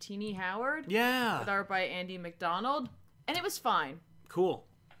by Tini Howard. Yeah. With art by Andy McDonald. And it was fine. Cool.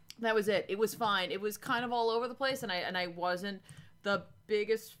 That was it. It was fine. It was kind of all over the place, and I wasn't the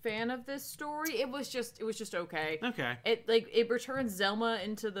biggest fan of this story. It was just okay. Okay. It returns Zelma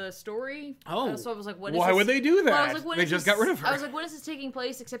into the story. Oh. So I was like, why would they do that? Well, I was like, they just got rid of her. I was like, when is this taking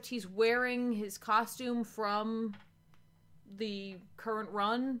place? Except he's wearing his costume from the current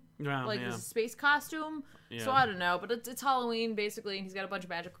run, his space costume. Yeah. So I don't know, but it's Halloween basically, and he's got a bunch of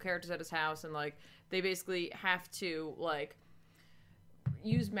magical characters at his house, and like they basically have to like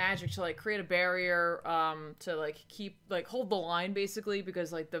use magic to like create a barrier to like keep like hold the line basically,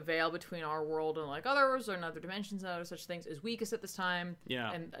 because like the veil between our world and like others or in other dimensions and other such things is weakest at this time.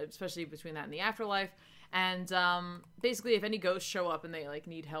 Yeah. And especially between that and the afterlife. And basically if any ghosts show up and they like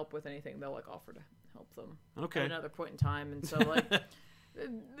need help with anything, they'll like offer to help them at another point in time. And so like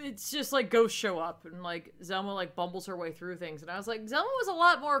it's just like ghosts show up and like Zelma like bumbles her way through things, and I was like, Zelma was a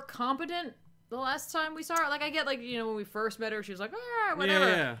lot more competent the last time we saw her. Like I get like, when we first met her, she was like, whatever.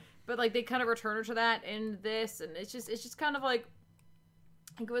 Yeah. But like they kind of return her to that in this, and it's just kind of like,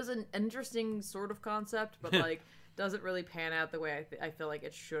 I think it was an interesting sort of concept, but like doesn't really pan out the way I feel like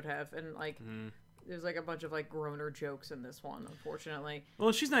it should have. And like there's like a bunch of like groaner jokes in this one, unfortunately.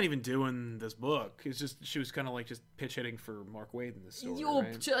 Well, she's not even doing this book. It's just she was kind of like just pitch hitting for Mark Waid in this story.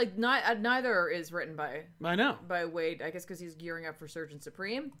 Like neither is written by by Waid, I guess, because he's gearing up for Surgeon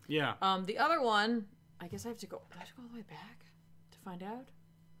Supreme. Yeah. The other one, I guess I have to go all the way back to find out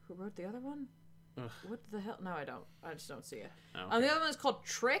who wrote the other one. Ugh. What the hell? No, I don't. I just don't see it. Oh, okay. The other one is called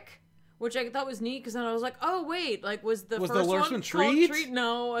Trick, which I thought was neat, because then I was like, oh wait, like was the first the one called Treat?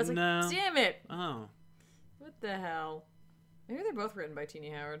 No, I was like, damn it. Oh. What the hell? Maybe they're both written by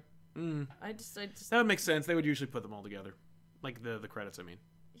Tini Howard. I just that would make sense. They would usually put them all together, like the credits. I mean.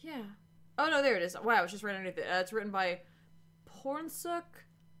 Yeah. Oh no, there it is. Wow, it's just right underneath it. It's written by Pornsuk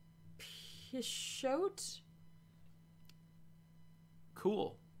Pichot.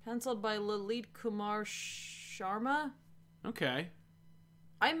 Cool. Penciled by Lalit Kumar Sharma. Okay.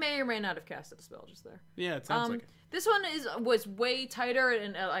 I may or may not have casted a spell just there. Yeah, it sounds like it. This one was way tighter,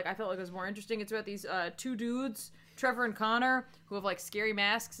 and like I felt like it was more interesting. It's about these 2 dudes Trevor and Connor, who have like scary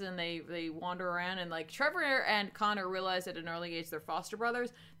masks, and they wander around, and like Trevor and Connor realize at an early age they're foster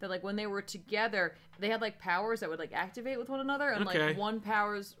brothers, that like when they were together they had like powers that would like activate with one another, and like one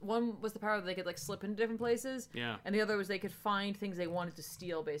was the power that they could like slip into different places, and the other was they could find things they wanted to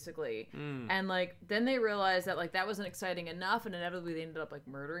steal, basically. And like then they realized that like that wasn't exciting enough, and inevitably they ended up like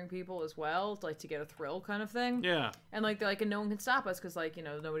murdering people as well, like to get a thrill kind of thing. And like they're like, and no one can stop us because like, you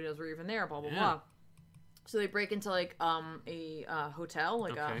know, nobody knows we're even there, blah blah blah. So they break into like a hotel,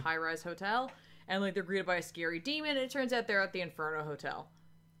 like a high-rise hotel, and like they're greeted by a scary demon, and it turns out they're at the Inferno Hotel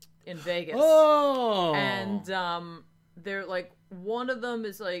in Vegas. And they're like, one of them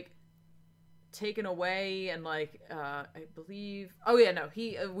is like taken away, and like I believe,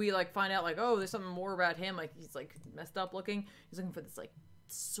 we like find out like, oh, there's something more about him, like he's like messed up looking. He's looking for this like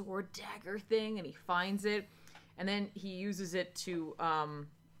sword dagger thing, and he finds it, and then he uses it to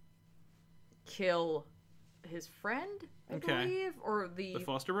kill his friend, I believe, or the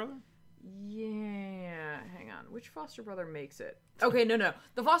foster brother. Yeah, hang on. Which foster brother makes it? Okay, no.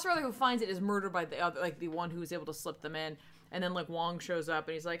 The foster brother who finds it is murdered by the other, like the one who was able to slip them in. And then like Wong shows up,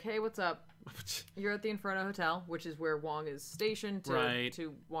 and he's like, "Hey, what's up? You're at the Inferno Hotel," which is where Wong is stationed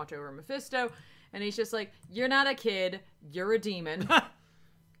to watch over Mephisto. And he's just like, "You're not a kid. You're a demon."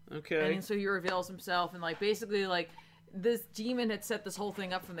 Okay. And so he reveals himself, and like basically like, this demon had set this whole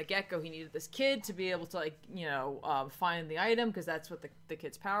thing up from the get-go. He needed this kid to be able to, like, you know, find the item, because that's what the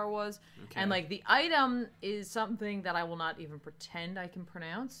kid's power was. And, like, the item is something that I will not even pretend I can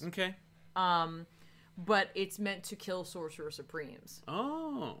pronounce. But it's meant to kill Sorcerer Supremes.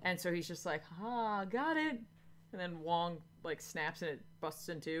 And so he's just like, got it. And then Wong, like, snaps, and it busts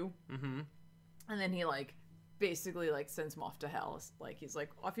in two. And then he, like, basically, like, sends him off to hell. It's like, he's like,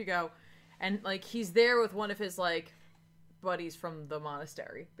 off you go. And, like, he's there with one of his, like, buddies from the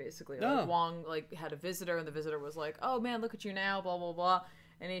monastery, basically. Like, Wong like had a visitor, and the visitor was like, "Oh man, look at you now," blah blah blah.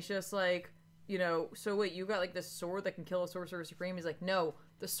 And he's just like, you know, "So wait, you got like this sword that can kill a Sorcerer Supreme?" He's like, "No,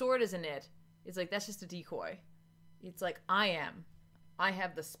 the sword isn't it. It's like, that's just a decoy." It's like, I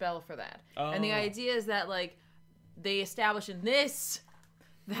have the spell for that. And the idea is that like they establish in this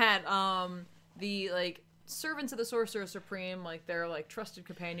that the like servants of the Sorcerer Supreme, like their like trusted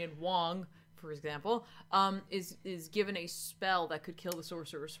companion Wong, for example, is given a spell that could kill the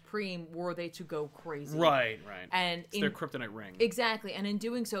Sorcerer Supreme were they to go crazy. Right. And it's their kryptonite ring. Exactly. And in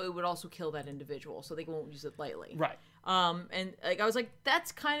doing so, it would also kill that individual, so they won't use it lightly. Right. And like I was like,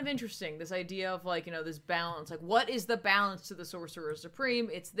 that's kind of interesting, this idea of like, you know, this balance. Like, what is the balance to the Sorcerer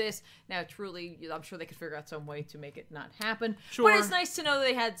Supreme? It's this. Now, truly, I'm sure they could figure out some way to make it not happen. Sure. But it's nice to know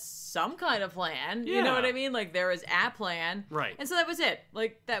they had some kind of plan. You know what I mean? Like, there is a plan. Right. And so that was it.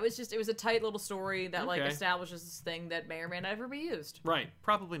 Like, that was just, it was a tight little story that like establishes this thing that may or may not ever be used. Right.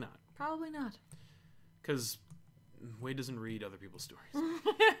 Probably not. Probably not. Because Wade doesn't read other people's stories.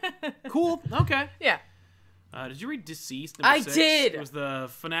 Cool. Okay. Yeah. Did you read Deceased? Number 6? I did. It was the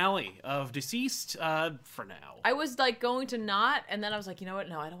finale of Deceased. For now, I was like going to not, and then I was like, you know what?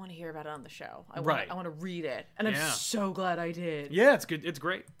 No, I don't want to hear about it on the show. I want to read it, and I'm so glad I did. Yeah, it's good. It's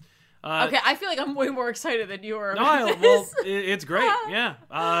great. Okay, I feel like I'm way more excited than you are. It's great. Yeah.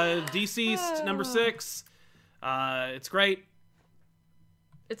 Deceased number 6. It's great.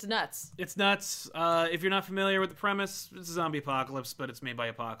 It's nuts. It's nuts. If you're not familiar with the premise, it's a zombie apocalypse, but it's made by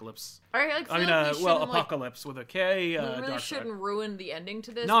Apocalypse. Apocalypse with a K. We really shouldn't ruin the ending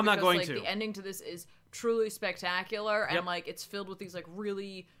to this. No, I'm not going to. The ending to this is truly spectacular, and like it's filled with these like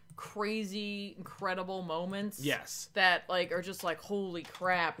really crazy, incredible moments. Yes. That like are just like, holy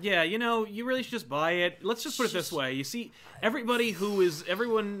crap. Yeah, you know, you really should just buy it. Let's just put it this way. You see, every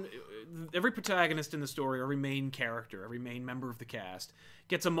protagonist in the story, every main character, every main member of the cast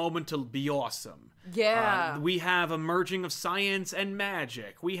gets a moment to be awesome. Yeah. We have a merging of science and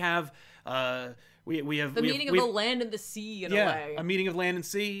magic. We have the meeting of the land and the sea in a way. A meeting of land and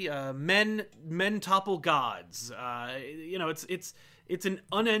sea. Men topple gods. You know, it's an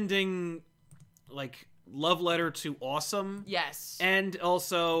unending like love letter to awesome. Yes. And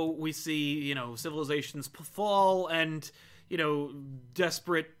also we see, you know, civilizations fall, and, you know,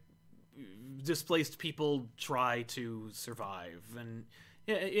 desperate displaced people try to survive, and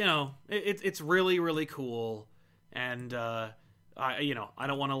you know, it's really, really cool. And I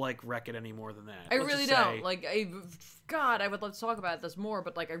don't want to like wreck it any more than that. I really don't. Like, I would love to talk about this more,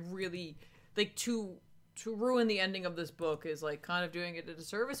 but like I really like to ruin the ending of this book is like kind of doing it a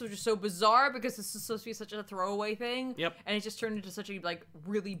disservice, which is so bizarre because this is supposed to be such a throwaway thing. Yep. And it just turned into such a like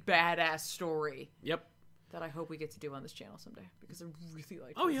really badass story. Yep. That I hope we get to do on this channel someday, because I really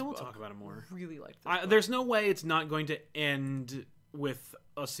like. Oh yeah, we'll talk about it more. Really like this. There's no way it's not going to end with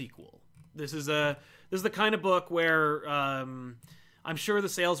a sequel. This is the kind of book where I'm sure the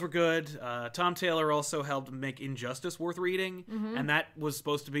sales were good. Tom Taylor also helped make Injustice worth reading, and that was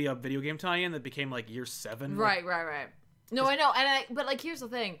supposed to be a video game tie-in that became like year 7. Right. No, I know, but like here's the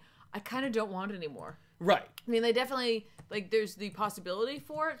thing, I kind of don't want it anymore. Right. I mean, they definitely like there's the possibility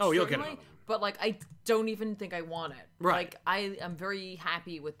for it. Oh, you'll certainly, get it. But like I don't even think I want it. Right. Like I am very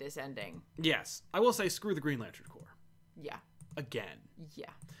happy with this ending. Yes, I will say screw the Green Lantern Corps Yeah. again. Yeah.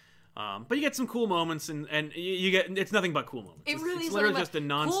 But you get some cool moments, and you get it's nothing but cool moments. It really it's is literally nothing just a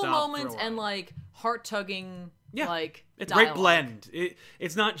nonstop cool moments throw-on. and like heart tugging. Yeah. Like It's a dialogue. great blend.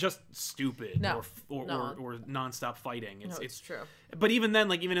 It's not just stupid No. or nonstop fighting. It's true. But even then,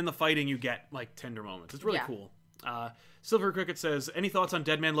 like even in the fighting, you get like tender moments. It's really Yeah. cool. Silver Cricket says, "Any thoughts on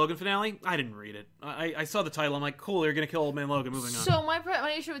Dead Man Logan finale?" I didn't read it. I saw the title. I'm like, cool. You're gonna kill Old Man Logan. Moving on. So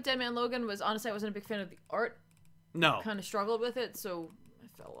my issue with Dead Man Logan was honestly I wasn't a big fan of the art. No. Kind of struggled with it, so I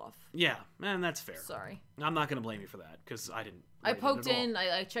fell off. Yeah, man, that's fair. Sorry. I'm not gonna blame you for that because I didn't. I read it poked at all. in.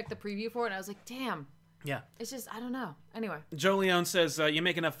 I checked the preview for it, and I was like, damn. Yeah. It's just I don't know. Anyway. Joe Leone says, you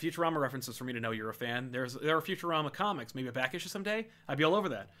make enough Futurama references for me to know you're a fan. There are Futurama comics. Maybe a back issue someday. I'd be all over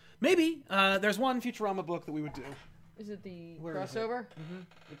that. Maybe. There's one Futurama book that we would do. Is it the Where is crossover?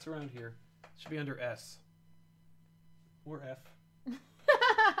 It's around here. It should be under S. Or F.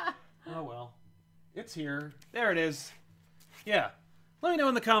 Oh, well. It's here. There it is. Yeah. Let me know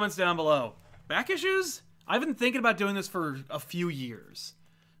in the comments down below. Back issues? I've been thinking about doing this for a few years.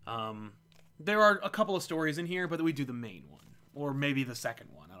 There are a couple of stories in here, but we do the main one. Or maybe the second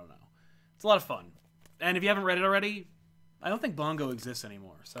one. I don't know. It's a lot of fun. And if you haven't read it already, I don't think Bongo exists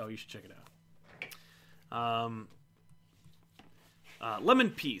anymore, so you should check it out. Lemon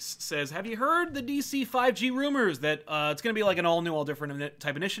Piece says, have you heard the DC 5G rumors that it's going to be like an all-new, all-different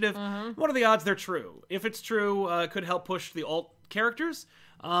type initiative? What are the odds they're true? If it's true, it could help push the alt characters.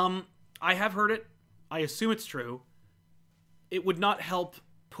 I have heard it. I assume it's true. It would not help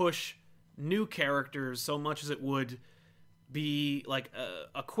push new characters so much as it would be like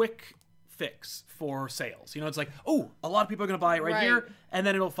a quick fix for sales. You know, it's like, oh, a lot of people are going to buy it right here, and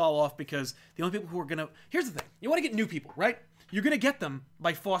then it'll fall off because the only people who are going to... Here's the thing. You want to get new people, right? You're going to get them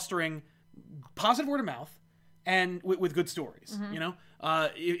by fostering positive word of mouth and with good stories, you know?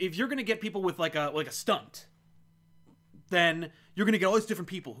 If you're going to get people with like a stunt, then you're going to get all these different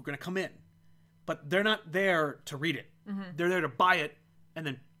people who are going to come in. But they're not there to read it. They're there to buy it and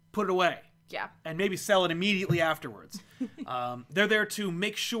then put it away. Yeah. And maybe sell it immediately afterwards. They're there to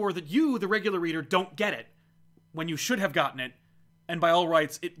make sure that you, the regular reader, don't get it when you should have gotten it. And by all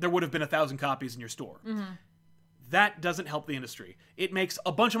rights, there would have been 1,000 copies in your store. That doesn't help the industry. It makes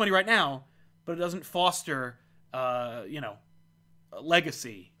a bunch of money right now, but it doesn't foster, a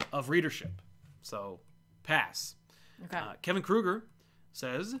legacy of readership. So, pass. Okay. Kevin Kruger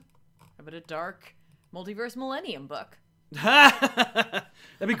says... How about a dark multiverse millennium book? That'd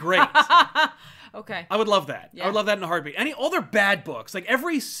be great. Okay. I would love that. Yeah. I would love that in a heartbeat. Any other bad books, like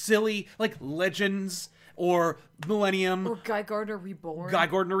every silly, like Legends or Millennium, Or Guy Gardner Reborn. Guy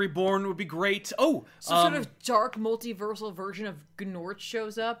Gardner Reborn would be great. Oh, Some sort of dark multiversal version of Gnort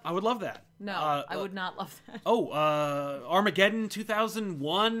shows up. I would love that. No, I would not love that. Oh, Armageddon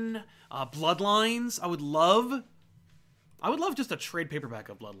 2001, Bloodlines. I would love just a trade paperback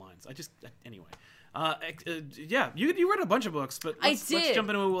of Bloodlines. Anyway. Yeah, you read a bunch of books, but let's jump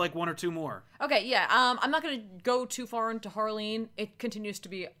into like one or two more. Okay, yeah. I'm not gonna go too far into Harleen. It continues to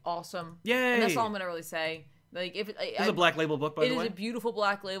be awesome. Yay! And that's all I'm gonna really say. Like, if It's a Black Label book, by the way. It is a beautiful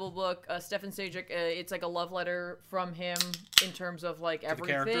Black Label book. Stefan Sajic, it's like a love letter from him in terms of like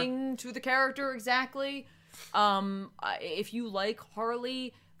everything to the character exactly. If you like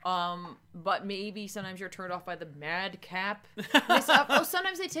Harley, but maybe sometimes you're turned off by the madcap.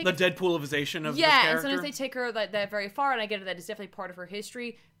 Sometimes they take the Deadpoolization of this and character. sometimes they take her that very far, and I get it. That is definitely part of her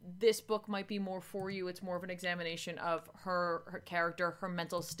history. This book might be more for you. It's more of an examination of her character, her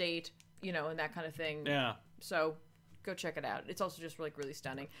mental state, and that kind of thing. Yeah. So go check it out. It's also just like really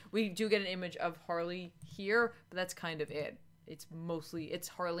stunning. We do get an image of Harley here, but that's kind of it. It's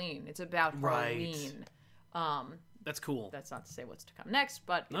Harleen. It's about Harleen. That's cool. That's not to say what's to come next,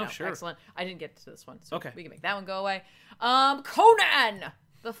 but sure. Excellent. I didn't get to this one, so okay. We can make that one go away. Conan!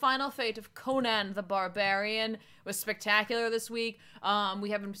 The final fate of Conan the Barbarian was spectacular this week. We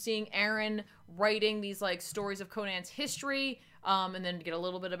have been seeing Aaron writing these like stories of Conan's history, and then get a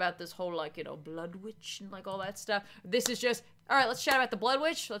little bit about this whole Blood Witch and like all that stuff. This is just all right. Let's chat about the Blood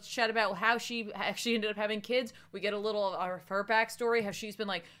Witch. Let's chat about how she actually ended up having kids. We get a little of her backstory, how she's been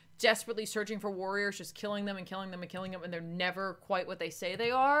like desperately searching for warriors, just killing them and killing them and killing them, and they're never quite what they say they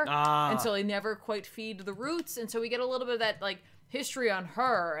are, and so they never quite feed the roots. And so we get a little bit of that like history on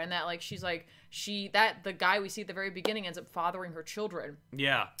her, and that like she's like the guy we see at the very beginning ends up fathering her children.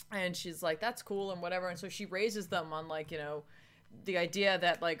 Yeah. And she's like, that's cool and whatever. And so she raises them on like, you know, the idea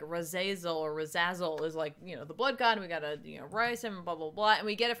that like Razazel is like, you know, the blood god, and we gotta, you know, rise him and blah blah blah. And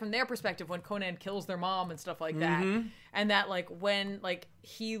we get it from their perspective when Conan kills their mom and stuff like that. And that like when like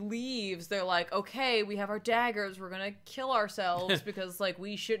he leaves, they're like, okay, we have our daggers, we're gonna kill ourselves because like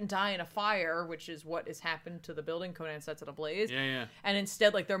we shouldn't die in a fire, which is what has happened to the building. Conan sets it ablaze. Yeah. And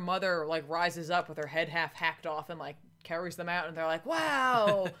instead like their mother like rises up with her head half hacked off and like carries them out, and they're like,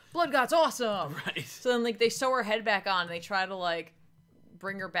 wow, blood god's awesome. Right. So then like they sew her head back on, and they try to like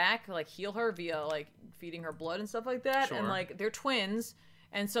bring her back, like heal her via like feeding her blood and stuff like that. Sure. And like they're twins,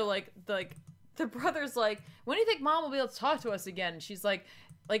 and so like the brother's like, when do you think mom will be able to talk to us again? And she's like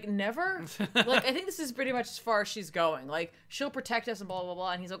never. Like I think this is pretty much as far as she's going. Like she'll protect us and blah blah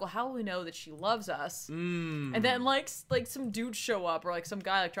blah. And he's like, well, how will we know that she loves us? And then like some dudes show up, or like some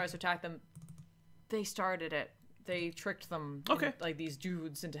guy like tries to attack them. They started it. They tricked them, Okay. like these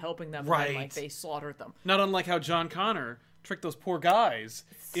dudes, into helping them. Right. And then, like they slaughtered them. Not unlike how John Connor tricked those poor guys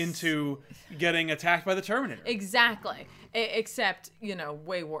into getting attacked by the Terminator. Exactly. Except, you know,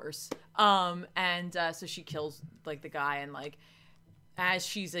 way worse. So she kills like the guy, and like as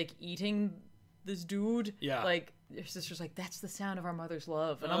she's like eating this dude, Yeah. like your sister's like, that's the sound of our mother's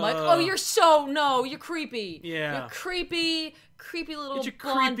love. And I'm like, oh, you're creepy. Yeah. You're creepy little Get your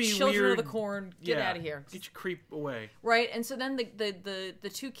blonde creepy, children weird- of the corn. Get out of here. Get your creep away. Right, and so then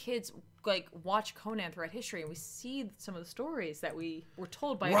the two kids like watch Conan throughout history, and we see some of the stories that we were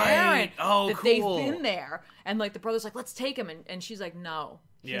told by Right. Aaron Oh, that cool. they've been there, and like the brother's like, let's take him, and she's like, no,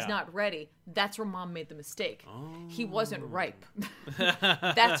 he's Yeah. not ready. That's where mom made the mistake. Oh. He wasn't ripe.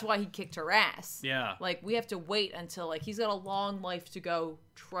 That's why he kicked her ass. Yeah. Like we have to wait until like he's got a long life to go.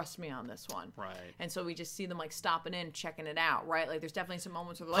 Trust me on this one. Right. And so we just see them like stopping in, checking it out, right? Like there's definitely some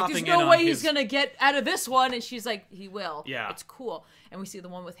moments where they're Popping like, in there's no on way his- he's gonna get out of this one, and she's like, he will. Yeah. It's cool. And we see the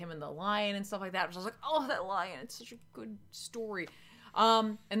one with him and the lion and stuff like that. I was like, oh, that lion, it's such a good story.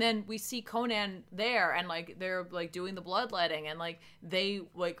 And then we see Conan there, and like they're like doing the bloodletting, and like they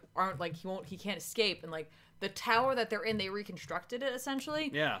like aren't like he can't escape, and like the tower that they're in, they reconstructed it essentially.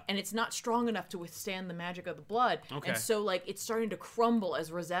 Yeah. And it's not strong enough to withstand the magic of the blood. Okay. And so like it's starting to crumble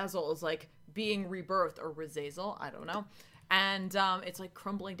as Razazel is like being rebirthed, or Razazel, I don't know. And it's like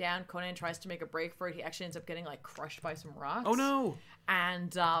crumbling down. Conan tries to make a break for it. He actually ends up getting like crushed by some rocks. Oh no.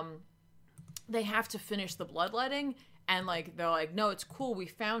 And they have to finish the bloodletting. And like they're like, no, it's cool. We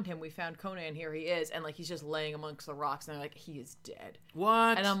found him. We found Conan. Here he is. And like he's just laying amongst the rocks. And they're like, he is dead.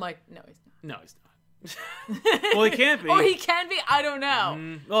 What? And I'm like, no, he's not. No, he's not. Well, he can't be. Or he can be. I don't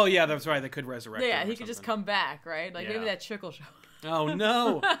know. Oh yeah, that's right. They could resurrect him. Yeah, or he could just something. come back, right? Like maybe Yeah. that Chickle show. Oh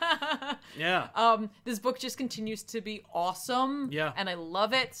no. Yeah. This book just continues to be awesome. Yeah. And I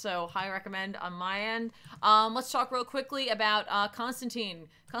love it, so high recommend on my end. Let's talk real quickly about Constantine.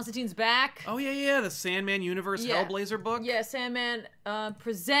 Constantine's back. Oh yeah. The Sandman Universe Yeah. Hellblazer book. Yeah, Sandman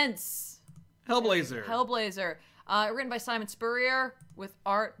presents Hellblazer. Hellblazer. Written by Simon Spurrier with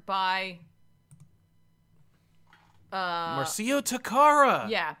art by Marcio Takara.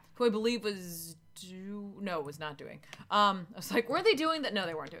 yeah, who I believe was was not doing. I was like, were they doing that? No,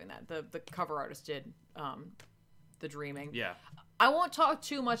 they weren't doing that. The cover artist did The Dreaming. Yeah. I won't talk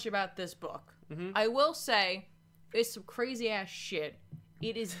too much about this book. Mm-hmm. I will say it's some crazy ass shit.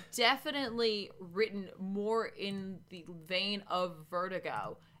 It is definitely written more in the vein of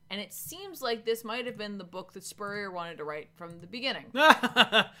Vertigo. And it seems like this might have been the book that Spurrier wanted to write from the beginning.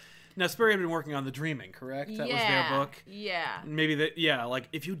 Now Spurrier had been working on The Dreaming, correct? That was their book. Yeah. Maybe that. Yeah, like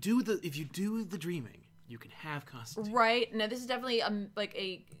if you do the Dreaming, you can have Constantine. Right. Now, this is definitely like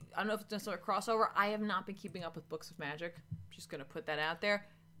I don't know if it's necessarily a crossover. I have not been keeping up with Books of Magic. I'm just going to put that out there.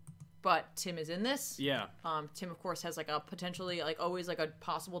 But Tim is in this. Yeah. Tim, of course, has like a potentially like always like a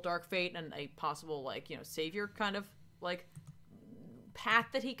possible dark fate and a possible like, you know, savior kind of like path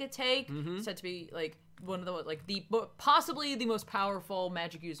that he could take. Said to be like one of the like the possibly the most powerful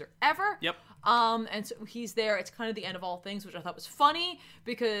magic user ever. Yep. And so he's there. It's kind of the end of all things, which I thought was funny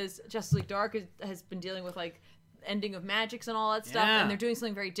because Justice League Dark has been dealing with like ending of magics and all that stuff, Yeah. and they're doing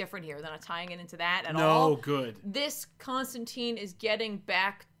something very different here. They're not tying it into that at No, all. good. This Constantine is getting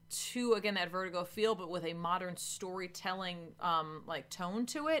back to again that Vertigo feel, but with a modern storytelling like tone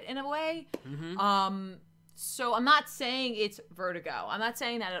to it in a way. So I'm not saying it's Vertigo. I'm not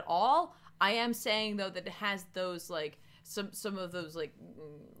saying that at all. I am saying though that it has those like some of those like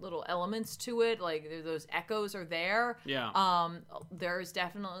little elements to it. Like those echoes are there. Yeah. There's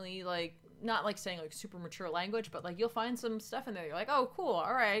definitely like not like saying like super mature language, but like you'll find some stuff in there. You're like, oh, cool,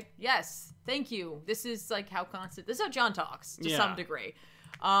 all right, yes, thank you. This is like how constant. This is how John talks to some degree.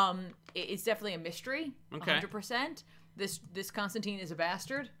 It's definitely a mystery. Okay. 100%. This Constantine is a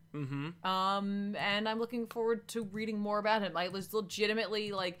bastard. Mm-hmm. And I'm looking forward to reading more about him. I was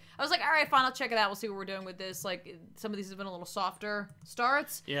legitimately like, I was like, all right, fine, I'll check it out. We'll see what we're doing with this. Like, some of these have been a little softer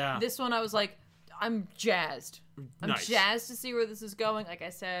starts. Yeah. This one, I was like, I'm jazzed. I'm Nice. jazzed to see where this is going. Like I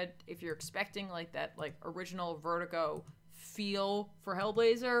said, if you're expecting like that like original Vertigo feel for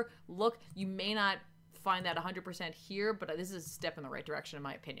Hellblazer, look, you may not find that 100% here, but this is a step in the right direction in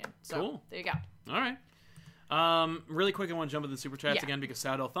my opinion. So Cool. there you go. All right. Really quick, I want to jump into the super chats again because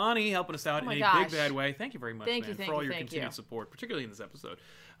Saad Al-Thani helping us out in a gosh. big bad way. Thank you very much, Thank man, you, thank for all you, your thank continued you. support, particularly in this episode.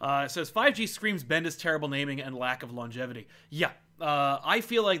 It says 5G screams Bendis' terrible naming and lack of longevity. Yeah, I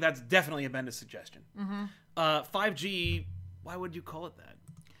feel like that's definitely a Bendis suggestion. 5G, why would you call it that?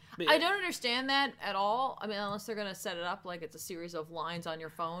 I don't understand that at all. I mean, unless they're going to set it up like it's a series of lines on your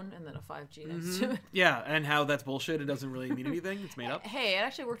phone and then a 5G next to it. Yeah, and how that's bullshit. It doesn't really mean anything. It's made up. Hey, it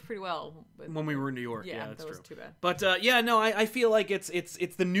actually worked pretty well. When we were in New York, yeah, that's that true. wasn't too bad. But yeah, no, I feel like it's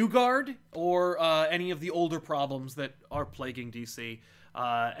the New Guard or any of the older problems that are plaguing DC,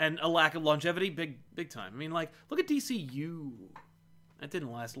 and a lack of longevity, big time. I mean, like, look at DCU. That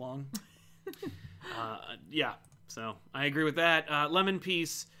didn't last long. Yeah, so I agree with that. Lemon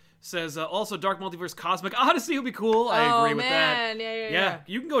Piece says also Dark Multiverse Cosmic Odyssey would be cool. I agree with that. Yeah.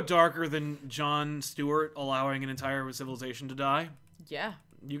 You can go darker than John Stewart allowing an entire civilization to die. Yeah.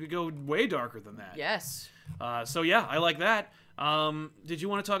 You could go way darker than that. Yes. So yeah, I like that. Did you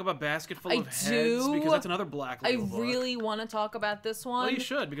want to talk about Basket Full of Heads? do. Because that's another Black Label book. really want to talk about this one. Well, you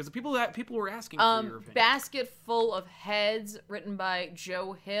should, because people were asking for your opinion. Basket Full of Heads, written by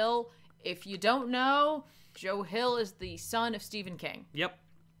Joe Hill. If you don't know, Joe Hill is the son of Stephen King. Yep.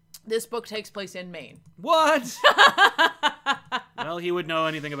 This book takes place in Maine. What? Well, he would know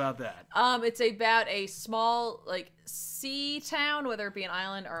anything about that. It's about a small, like, sea town, whether it be an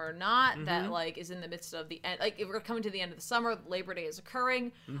island or not, that, like, is in the midst of the end. Like, if we're coming to the end of the summer, Labor Day is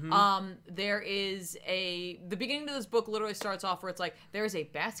occurring. There is the beginning of this book literally starts off where it's like, there is a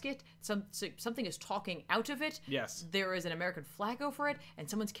basket, something is talking out of it. Yes. There is an American flag over it, and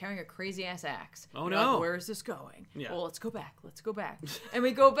someone's carrying a crazy-ass axe. Oh, You're no. like, where is this going? Yeah. Well, let's go back. And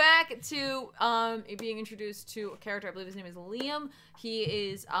we go back to being introduced to a character, I believe his name is Liam. He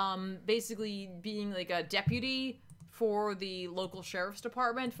is basically being like a deputy for the local sheriff's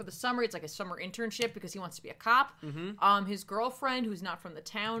department for the summer. It's like a summer internship because he wants to be a cop. His girlfriend, who's not from the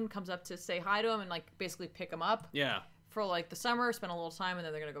town, comes up to say hi to him and like basically pick him up. Yeah. For like the summer, spend a little time, and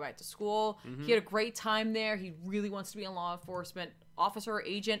then they're gonna go back to school. He had a great time there. He really wants to be a law enforcement officer,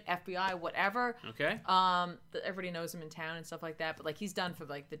 agent, FBI, whatever. Okay. Everybody knows him in town and stuff like that, but like he's done for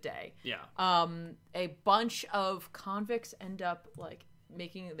like the day. Yeah. A bunch of convicts end up like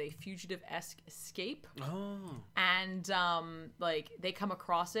making a fugitive-esque escape, Oh. and like they come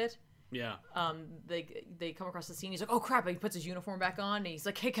across it. Yeah. They come across the scene. He's like, "Oh crap!" And he puts his uniform back on. And he's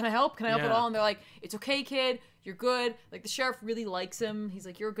like, "Hey, can I help? Can I help at Yeah. all?" And they're like, "It's okay, kid. You're good." Like the sheriff really likes him. He's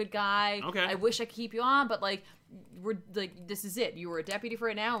like, "You're a good guy. Okay. I wish I could keep you on, but like, we're like, this is it. You were a deputy for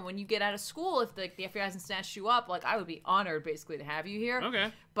it now, and when you get out of school, if the FBI hasn't snatched you up, like, I would be honored basically to have you here.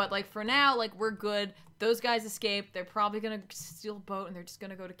 Okay. But like for now, like we're good. Those guys escaped. They're probably gonna steal a boat and they're just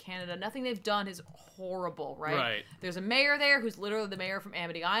gonna go to Canada. Nothing they've done is horrible, right? Right. There's a mayor there who's literally the mayor from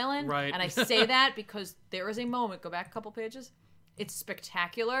Amity Island. Right. And I say that because there is a moment. Go back a couple pages. It's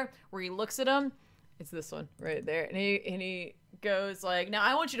spectacular where he looks at him. It's this one right there, and he goes like, "Now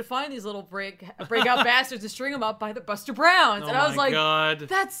I want you to find these little breakout bastards and string them up by the Buster Browns." Oh and I was my like, God.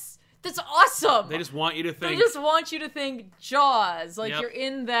 That's awesome. They just want you to They think. just want you to think Jaws. Like Yep. you're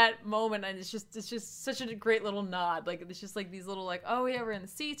in that moment, and it's just such a great little nod. Like it's just like these little like, oh yeah, we're in the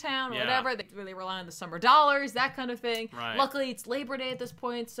sea town or Yeah. whatever. They really rely on the summer dollars, that kind of thing. Right. Luckily, it's Labor Day at this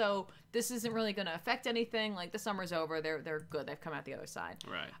point, so this isn't really going to affect anything. Like the summer's over, they're good. They've come out the other side.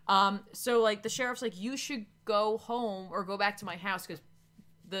 Right. So like the sheriff's like, you should go home or go back to my house because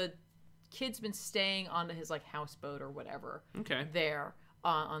the kid's been staying on his like houseboat or whatever. Okay. There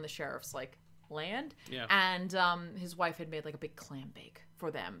on the sheriff's like land. Yeah. And his wife had made like a big clam bake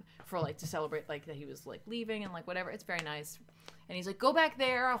for them for like to celebrate like that he was like leaving and like whatever. It's very nice. And he's like, go back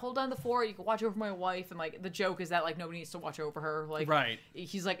there, I'll hold down the fort, you can watch over my wife. And like the joke is that like nobody needs to watch over her. Like Right.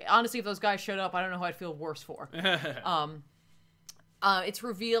 He's like, honestly, if those guys showed up, I don't know who I'd feel worse for. It's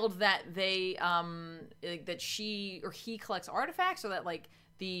revealed that they that she or he collects artifacts, or that like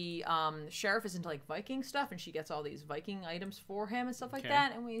the sheriff is into like Viking stuff, and she gets all these Viking items for him and stuff like Okay.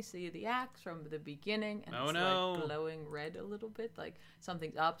 that. And we see the axe from the beginning, and Oh, it's no. like glowing red a little bit, like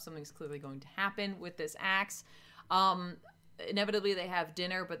something's up, something's clearly going to happen with this axe. Inevitably they have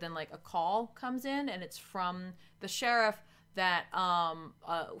dinner, but then like a call comes in, and it's from the sheriff that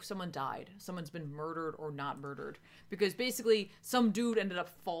someone died. Someone's been murdered or not murdered, because basically some dude ended up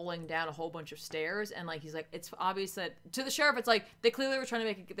falling down a whole bunch of stairs, and like he's like, it's obvious that to the sheriff it's like they clearly were trying to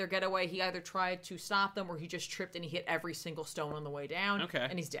make their getaway. He either tried to stop them or he just tripped and he hit every single stone on the way down. Okay.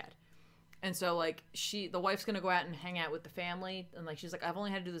 And he's dead. And so like the wife's gonna go out and hang out with the family, and like she's like, I've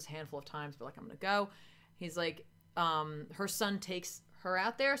only had to do this a handful of times, but like I'm gonna go. He's like, her son takes her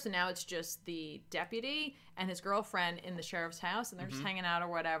out there, so now it's just the deputy and his girlfriend in the sheriff's house, and they're just hanging out or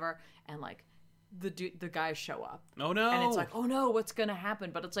whatever, and like the guys show up. Oh no. And it's like, oh no, what's gonna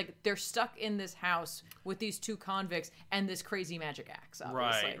happen? But it's like they're stuck in this house with these two convicts and this crazy magic axe,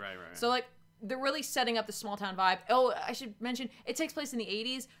 obviously. Right. So like they're really setting up the small town vibe. Oh, I should mention it takes place in the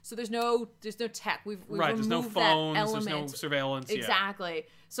 80s, so there's no tech. We've right, there's no removed phones, that there's no element. surveillance. Exactly.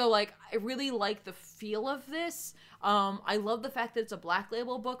 So like I really like the feel of this. I love the fact that it's a Black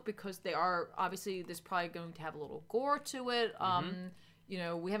Label book, because they are obviously there's probably going to have a little gore to it. You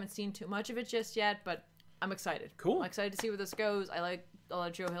know, we haven't seen too much of it just yet, but I'm excited. Cool. I'm excited to see where this goes. I like a lot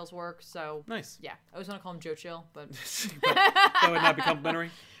of Joe Hill's work, so Nice. yeah. I always want to call him Joe Chill, but But that would not be complimentary.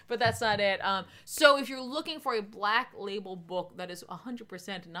 but that's not it. So if you're looking for a Black Label book that is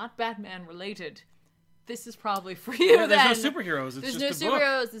 100% not Batman related, this is probably for you. Yeah, there's then. no superheroes. It's There's just no a book.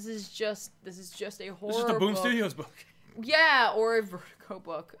 superheroes. This is just a horror. It's just a Boom book. Studios book. Yeah, or a Vertigo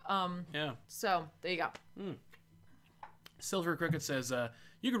book. Yeah. So there you go. Silver Cricket says,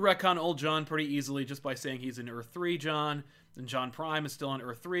 you could retcon old John pretty easily just by saying he's in Earth 3 John, and John Prime is still on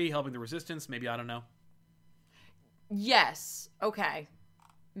Earth 3 helping the Resistance. Maybe, I don't know. Yes. Okay.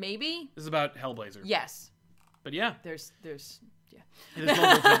 Maybe. This is about Hellblazer. Yes. But yeah, There's yeah. there's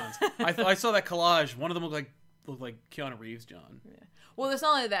multiple Johns. I saw that collage. One of them looked like Keanu Reeves John. Well, there's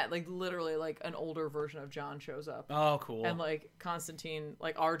not only that. Like literally, like an older version of John shows up, Oh, cool. and like Constantine,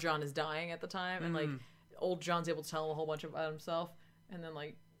 like our John is dying at the time, and like old John's able to tell him a whole bunch about himself, and then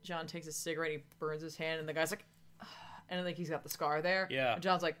like John takes a cigarette, he burns his hand, and the guy's like, and then like he's got the scar there. Yeah. And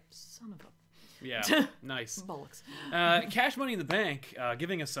John's like, son of a Yeah, nice. bollocks. Cash Money in the Bank,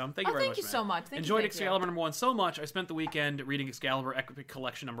 giving us some. Thank you very Thank much, you man. so much. Thank Enjoyed you. Excalibur #1 so much. I spent the weekend reading Excalibur Epic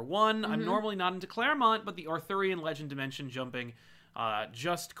Collection #1. Mm-hmm. I'm normally not into Claremont, but the Arthurian legend dimension jumping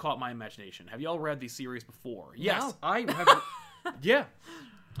just caught my imagination. Have y'all read these series before? Yes, No. I have. Yeah.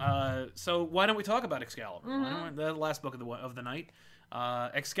 So why don't we talk about Excalibur? Mm-hmm. Why don't we, the last book of the night.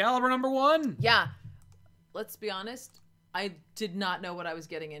 Excalibur #1. Yeah. Let's be honest. I did not know what I was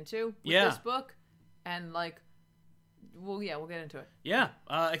getting into with Yeah. this book. And like, well, yeah, we'll get into it. Yeah,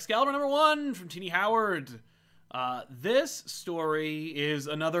 Excalibur #1 from Tini Howard. This story is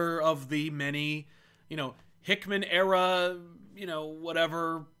another of the many, Hickman era,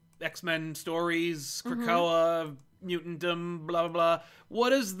 whatever X-Men stories, Krakoa, mutantdom, blah blah blah.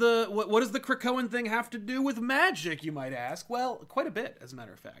 What does the Krakoan thing have to do with magic, you might ask? Well, quite a bit, as a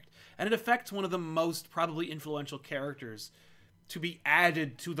matter of fact, and it affects one of the most probably influential characters to be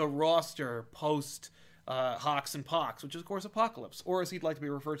added to the roster post Hawks and Pox, which is of course Apocalypse, or as he'd like to be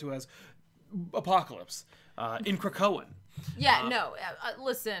referred to as Apocalypse in Krakoan. Yeah, no.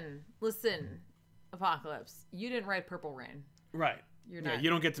 Listen, Apocalypse. You didn't write Purple Rain. Right. You're Yeah, not. you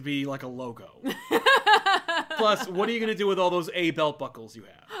don't get to be like a logo. Plus, what are you going to do with all those A belt buckles you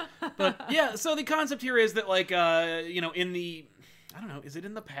have? But yeah, so the concept here is that like in the, I don't know, is it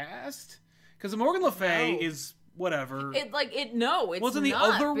in the past? Because Morgan Le Fay No. is whatever. It's Wasn't the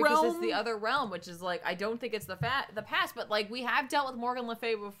not, other because it's realm? the other realm, which is like I don't think it's the past, but like we have dealt with Morgan Le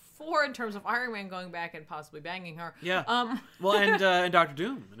Fay before in terms of Iron Man going back and possibly banging her. Yeah. Well, and Doctor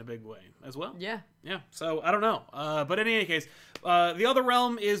Doom in a big way as well. Yeah. Yeah, so I don't know. But in any case, the other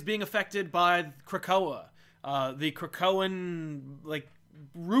realm is being affected by Krakoa. The Krakoan,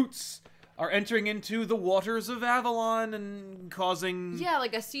 roots are entering into the waters of Avalon and causing... Yeah,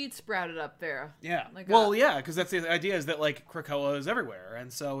 like a seed sprouted up there. Yeah. Like because that's the idea, is that, Krakoa is everywhere,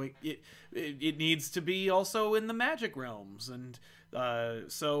 and so it needs to be also in the magic realms. And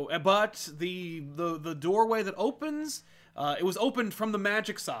but the doorway that opens... it was opened from the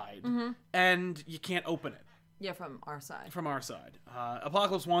magic side, and you can't open it Yeah, from our side. from our side.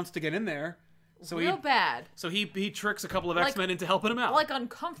 Apocalypse wants to get in there, so Real bad. So he tricks a couple of X-Men into helping him out. Like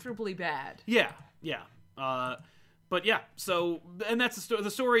uncomfortably bad. Yeah. But yeah. So and that's the story. The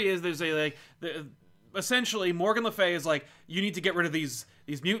story is there's essentially Morgan Le Fay is like, you need to get rid of these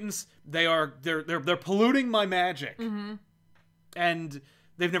mutants. They're polluting my magic. And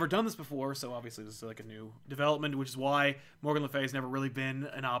they've never done this before, so obviously this is like a new development, which is why Morgan Le Fay has never really been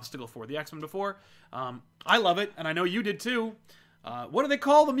an obstacle for the X-Men before. I love it, and I know you did too. What do they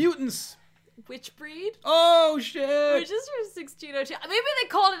call the mutants? Which breed? Oh, shit! Which is from 1602. Maybe they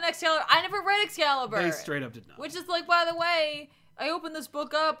called it Excalibur. I never read Excalibur. They straight up did not. Which is like, by the way, I opened this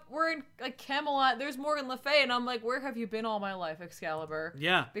book up. We're in like Camelot. There's Morgan Le Fay, and I'm like, where have you been all my life, Excalibur?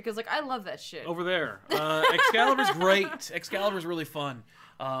 Yeah. Because like I love that shit. Over there. Excalibur's great. Excalibur's really fun.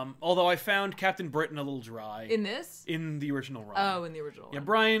 Although I found Captain Britain a little dry. In this? In the original run. Oh, in the original Yeah, one.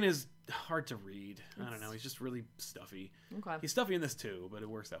 Brian is hard to read. I don't know. He's just really stuffy. Okay. He's stuffy in this too, but it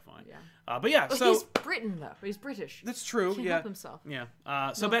works out fine. Yeah. But yeah, But so he's Britain though. He's British. that's true. Can't yeah. help himself. Yeah.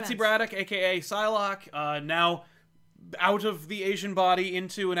 So No Betsy offense. Braddock, aka Psylocke, now out of the Asian body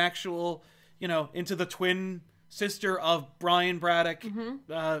into an actual, into the twin sister of Brian Braddock,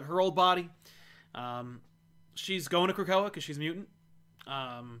 her old body. She's going to Krakoa because she's a mutant.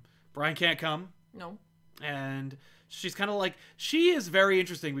 Brian can't come. No. And she's kind of like, she is very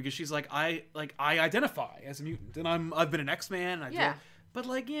interesting because she's like, I identify as a mutant, and I've been an X-Man. And but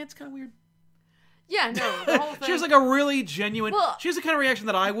it's kind of weird. Yeah, no, the whole thing. She has like a really genuine. Well- she has the kind of reaction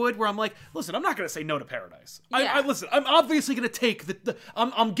that I would, where I'm like, listen, I'm not going to say no to paradise. Yeah. Listen, I'm obviously going to take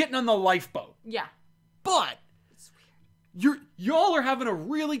I'm getting on the lifeboat, Yeah. but y'all are having a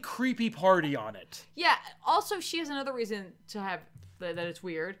really creepy party on it. Yeah. Also, she has another reason to have that it's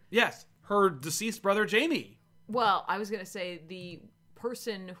weird. Yes, her deceased brother Jamie Well, I was gonna say the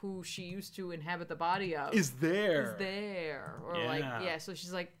person who she used to inhabit the body of is there. or Yeah. so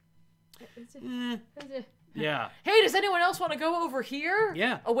she's like, Eh, yeah, hey, does anyone else want to go over here?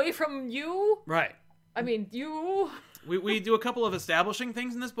 Yeah. Away from you? right. I mean, you. We do a couple of establishing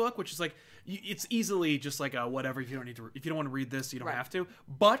things in this book, which is like it's easily just like a whatever. If you don't want to read this, you don't Right. have to.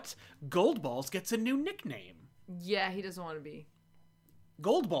 But Goldballs gets a new nickname. Yeah, he doesn't want to be.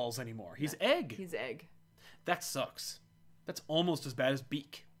 Goldballs anymore. He's Egg. He's Egg. That sucks. That's almost as bad as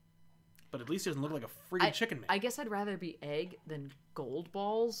Beak. But at least he doesn't look like a freaking chicken man. I guess I'd rather be Egg than Gold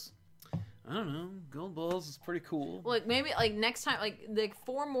Balls. I don't know. Goldballs is pretty cool. Like maybe like next time, like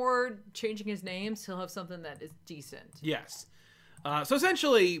 4 more changing his names, he'll have something that is decent. Yes. So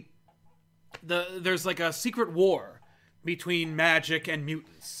essentially, there's like a secret war between magic and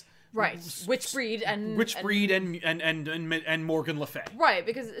mutants. Right. Which breed and and Morgan Le Fay. Right,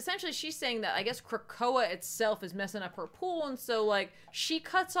 because essentially she's saying that I guess Krakoa itself is messing up her pool, and so like she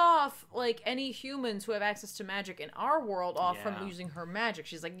cuts off like any humans who have access to magic in our world off Yeah. from using her magic.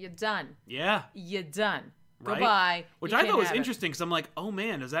 She's like, you're done. Yeah. You're done. Right? Goodbye. Which You I can't thought was have it. interesting because I'm like, oh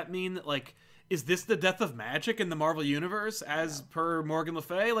man, does that mean that like, is this the death of magic in the Marvel universe as per Morgan Le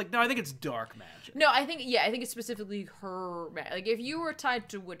Fay? Like, no, I think it's dark magic. No, I think it's specifically her. Like, if you were tied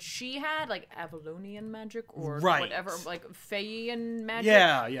to what she had, like Avalonian magic or Right. whatever, like Feyian magic,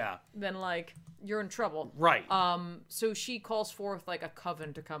 Yeah. then like you're in trouble. Right. So she calls forth like a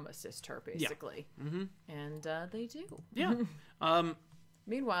coven to come assist her, basically. Mm-hmm. And they do. Yeah.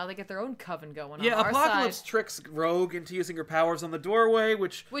 Meanwhile, they get their own coven going Yeah, on our Apocalypse side. tricks Rogue into using her powers on the doorway,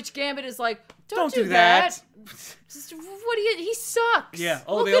 which Which Gambit is like, don't do do that. Just, what do you? He sucks. Yeah.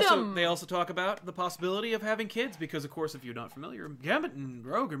 Oh, Look they at also him. they also talk about the possibility of having kids because, of course, if you're not familiar, Gambit and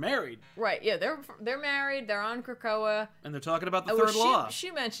Rogue are married, Right. Yeah, they're married. They're on Krakoa. and they're talking about the Well, third law. She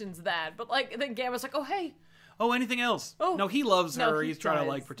mentions that, but like then Gambit's like, oh hey, Oh, anything else? Oh. No, he loves No, her. he He's trying to does.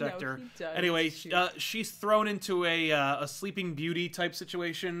 like protect No, her. he does. Anyway, Shoot. she's thrown into a Sleeping Beauty type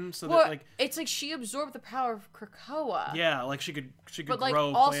situation, so well, that like it's like she absorbed the power of Krakoa. yeah, like she could But like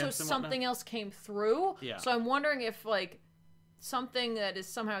grow also plants and something whatnot. else came through. Yeah. So I'm wondering if like something that is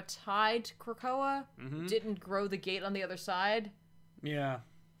somehow tied to Krakoa Mm-hmm. didn't grow the gate on the other side. Yeah.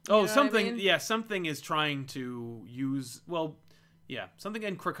 know Oh, what I something. mean? Yeah, something is trying to use. Well, yeah, something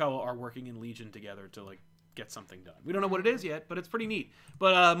and Krakoa are working in Legion together to like get something done. We don't know what it is yet, but it's pretty neat.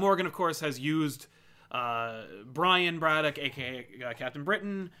 But Morgan, of course, has used Brian Braddock, aka Captain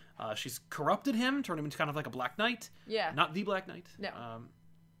Britain. She's corrupted him, turned him into kind of like a Black Knight. Yeah. Not the Black Knight. No.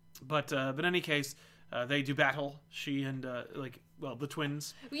 But in any case, they do battle. She and the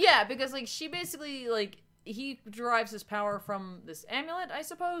twins. Yeah, because like she basically like he derives his power from this amulet, I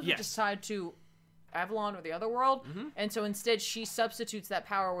suppose, which Yes. is tied to Avalon or the other world. Mm-hmm. And so instead she substitutes that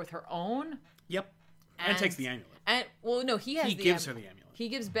power with her own. Yep. And takes the amulet. And well, no, he has. He gives her the amulet. He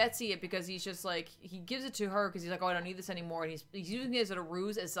gives Betsy it because he's just like he gives it to her because he's like, oh, I don't need this anymore, and he's using it as a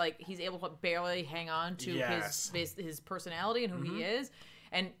ruse, as like he's able to barely hang on to Yes. his personality and who he is,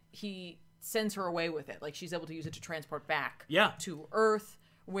 and he sends her away with it. Like she's able to use it to transport back Yeah. to Earth,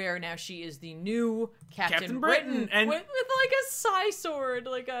 where now she is the new Captain Captain Britain, Britain, and- with like a psi sword,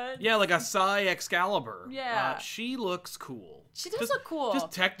 like a like a Psi Excalibur. Yeah. She looks cool. She does look cool.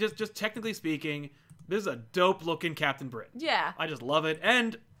 Just technically speaking, this is a dope looking Captain Britain. Yeah. I just love it,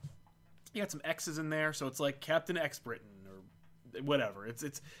 and you got some X's in there, so it's like Captain X Britain or whatever.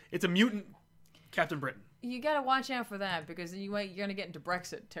 It's a mutant Captain Britain. You gotta watch out for that because you're gonna get into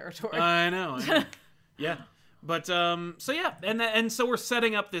Brexit territory. I know. Yeah, but so yeah, and so we're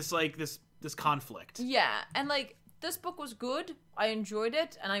setting up this this conflict. Yeah, and like this book was good. I enjoyed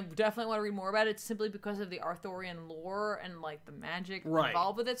it, and I definitely want to read more about it simply because of the Arthurian lore and like the magic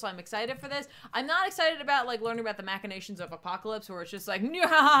involved with it. So I'm excited for this. I'm not excited about like learning about the machinations of Apocalypse, where it's just like,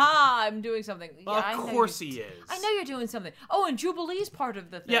 I'm doing something. Yeah, Of course he is. I know you're doing something. Oh, and Jubilee's part of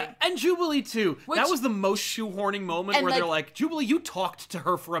the thing. Yeah, and Jubilee too. That was the most shoehorning moment and, where like, they're like, Jubilee, you talked to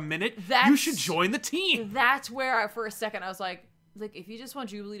her for a minute. You That's- should join the team. That's where for a second I was like, if you just want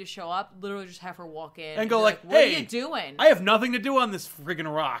Jubilee to show up, literally just have her walk in And go be like, what hey, are you doing? I have nothing to do on this friggin'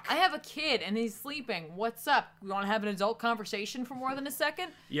 rock. I have a kid and he's sleeping. What's up? You want to have an adult conversation for more than a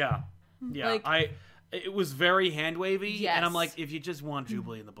second? Yeah. Like- It was very hand wavy, Yes. and I'm like, if you just want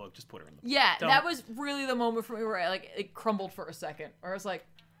Jubilee in the book, just put her in the book. Yeah, Don't- that was really the moment for me where it crumbled for a second. Or I was like,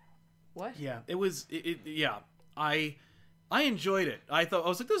 what? Yeah, it was. Yeah, I enjoyed it. I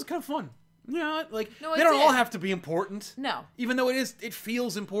was like, this is kind of fun. Yeah, like No, they I don't all did. have to be important. No. Even though it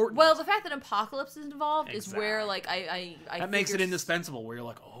feels important. Well, the fact that Apocalypse is involved is where Exactly. I that makes it figure- indispensable. Where you're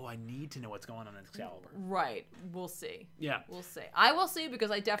like, oh, I need to know what's going on in Excalibur. Right. We'll see. Yeah. We'll see. I will see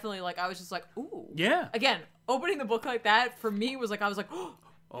because I definitely I was just like, ooh. Yeah. Again, opening the book like that for me was like I was like,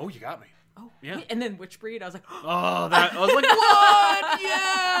 Oh, you got me. oh. Yeah. And then Witchbreed, I was like, Oh, I was like, what?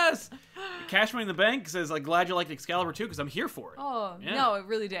 Yes. Cash Money in the Bank says, like, glad you liked Excalibur too, because I'm here for it. oh Yeah. no, it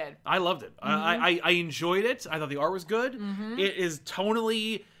really did. I loved it. I enjoyed it. I thought the art was good. It is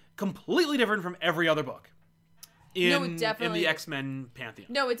tonally completely different from every other book in definitely the is. X-Men pantheon.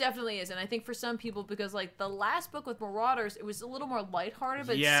 No, it definitely is, and I think for some people, because like the last book with Marauders, it was a little more lighthearted,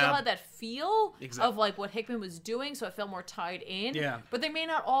 but it Yeah. still had that feel Exactly. of like what Hickman was doing, so it felt more tied in. Yeah. But they may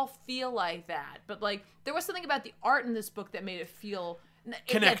not all feel like that. But like there was something about the art in this book that made it feel again,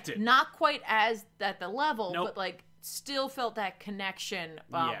 Connected. not quite as at the level, Nope. but like still felt that connection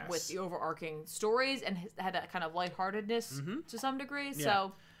Yes. with the overarching stories and had that kind of lightheartedness to some degree. Yeah.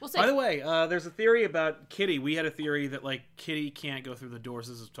 So we'll see. By the way, there's a theory about Kitty. We had a theory that like Kitty can't go through the doors.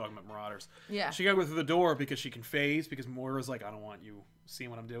 This is talking about Marauders. Yeah. She can't go through the door because she can phase. Because Moira's like, I don't want you seeing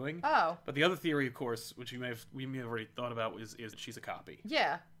what I'm doing. Oh. But the other theory, of course, which we may have already thought about, is that she's a copy,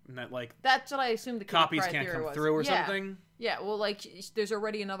 Yeah. and that like That's what I assumed the Kitty copies Pryde can't theory come was. through or Yeah. something. Yeah, well, like, there's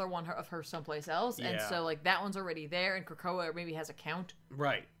already another one of her someplace else, and Yeah. so, like, that one's already there, and Krakoa maybe has a count.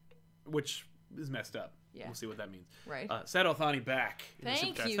 Right. Which is messed up. Yeah. We'll see what that means. Right. Sato Thani back. In the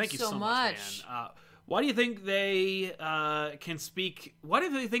Thank Supercast. you Thank you so so much. man. Why do you think they can speak? Why do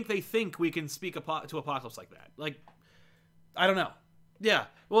they think we can speak to Apocalypse like that? Like, I don't know. Yeah.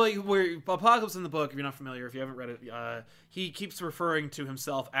 Well, Apocalypse in the book, if you're not familiar, if you haven't read it, he keeps referring to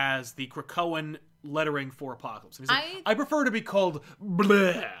himself as the Krakoan lettering for Apocalypse. And he's like, I prefer to be called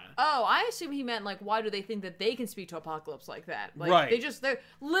bleh. Oh, I assume he meant, like, why do they think that they can speak to Apocalypse like that? Like, Right. they're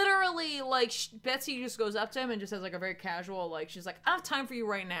literally, like, Betsy just goes up to him and just has, like, a very casual, like, she's like, I don't have time for you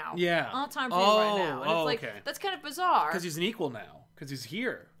right now. Yeah. I don't have time for you right now. And Oh, it's like, okay. that's kind of bizarre. Because he's an equal now. Because he's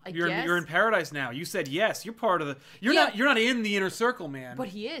here. I You're guess. in paradise now. You said yes. You're part of the. You're Yeah. not in the inner circle, man. But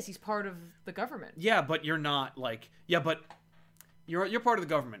he is. He's part of the government. Yeah, but you're not like. Yeah, but you're part of the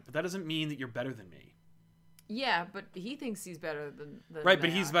government. But that doesn't mean that you're better than me. Yeah, but he thinks he's better than Right, they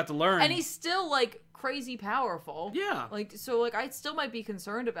but he's are. about to learn. And he's still, like, crazy powerful. Yeah. Like, so, like, I still might be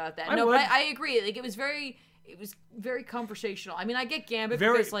concerned about that. I No, would. but I agree. Like, it was very conversational. I mean, I get Gambit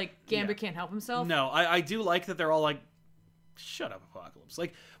Very- because, like, Gambit yeah. can't help himself. No, I do like that they're all like, shut up, Apocalypse.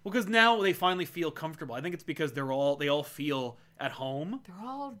 Like, well, because now they finally feel comfortable. I think it's because they all feel at home. They're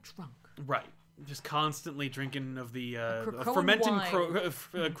all drunk. Right. Just constantly drinking of the Krakoan fermenting wine.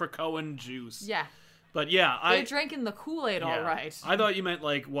 Krakoan juice. Yeah. But yeah, They're drinking the Kool-Aid all Yeah. right. I thought you meant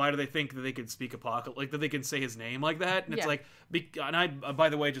like, why do they think that they could speak Apocalypse, like that they can say his name like that? And it's Yeah. like, and I, by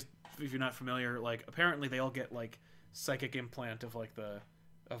the way, just if you're not familiar, like apparently they all get like psychic implant of like the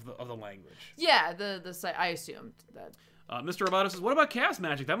language. Yeah, I assumed that. Mr. Roboto says, what about chaos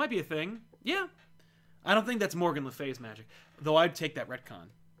magic? That might be a thing. Yeah, I don't think that's Morgan Le Fay's magic, though. I'd take that retcon.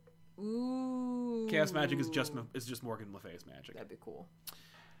 Ooh. Chaos magic is just Morgan Le Fay's magic. That'd be cool.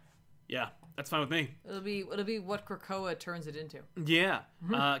 Yeah, that's fine with me. It'll be what Krakoa turns it into. Yeah.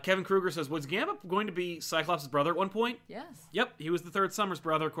 Kevin Kruger says, was Gambit going to be Cyclops' brother at one point? Yes. Yep, he was the third Summers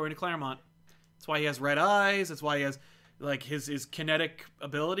brother, according to Claremont. That's why he has red eyes. That's why he has like his kinetic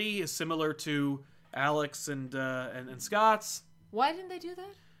ability is similar to Alex and Scott's. Why didn't they do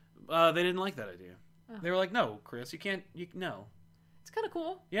that? They didn't like that idea. Oh. They were like, "No, Chris, you can't. No." It's kind of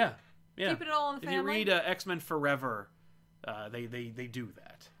cool. Yeah. Keeping it all in the If family. you read X-Men Forever, they do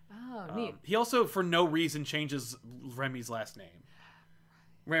that. Oh, neat. He also, for no reason, changes Remy's last name.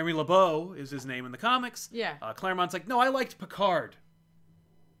 Remy LeBeau is his name in the comics. Yeah. Claremont's like, no, I liked Picard.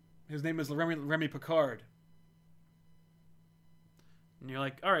 His name is Remy Picard. And you're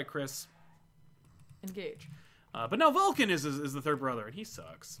like, all right, Chris. Engage. But no, Vulcan is the third brother, and he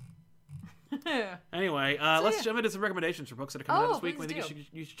sucks. Anyway, let's jump into some recommendations for books that are coming out this week. I think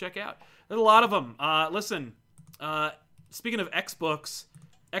you should check out. There's a lot of them. Listen, speaking of X books,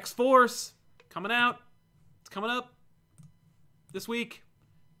 X-Force coming out. It's coming up this week.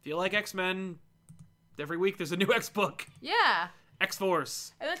 If you like X-Men, every week there's a new X book. Yeah.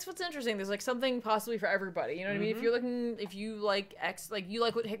 X-Force. And that's what's interesting. There's like something possibly for everybody. You know what I mean? If you like you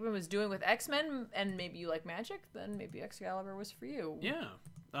like what Hickman was doing with X-Men, and maybe you like magic, then maybe Excalibur was for you. Yeah.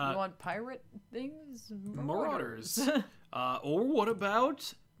 You want pirate things? Marauders. Or what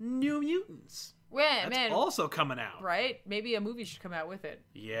about New Mutants? Yeah, That's also coming out. Right? Maybe a movie should come out with it.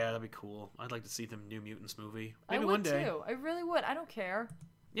 Yeah, that'd be cool. I'd like to see the New Mutants movie. I Maybe would one day. too. I really would. I don't care.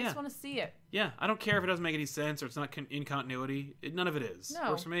 Yeah. I just want to see it. Yeah, I don't care if it doesn't make any sense or it's not in continuity. None of it is.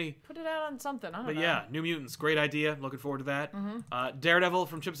 No. Works for me. Put it out on something. I don't know. But yeah, New Mutants, great idea. Looking forward to that. Daredevil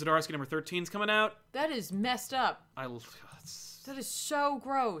from Chip Zdarsky, number 13 is coming out. That is messed up. That is so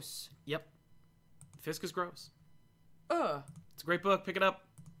gross. Yep. Fisk is gross. Ugh. It's a great book. Pick it up.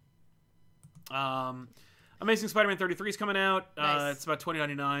 Amazing Spider-Man 33 is coming out. Nice. It's about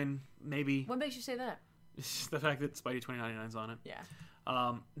 $20.99, maybe. What makes you say that? The fact that Spidey $20.99 is on it. Yeah.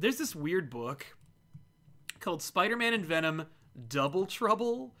 There's this weird book called Spider-Man and Venom Double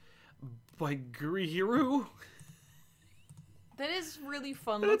Trouble by Gurihiru. That is really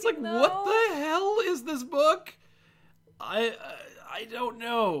fun. And it's like, looking, what the hell is this book? I don't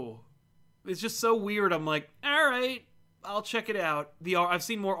know. It's just so weird. I'm like, all right, I'll check it out. I've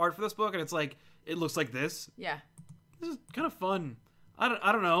seen more art for this book, and it's like, it looks like this. Yeah. This is kind of fun. I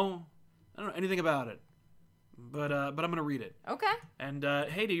don't know. I don't know anything about it. But I'm gonna read it. Okay. And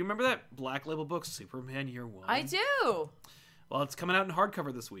hey, do you remember that Black Label book, Superman Year One? I do. Well, it's coming out in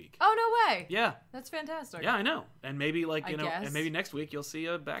hardcover this week. Oh, no way. Yeah. That's fantastic. Yeah, I know. And maybe guess. and maybe next week you'll see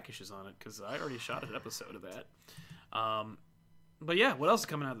back issues on it because I already shot an episode of that. But yeah, what else is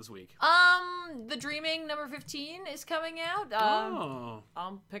coming out this week? The Dreaming number 15 is coming out.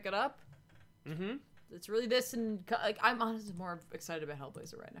 I'll pick it up. Mm-hmm. It's really this, and like, I'm honestly more excited about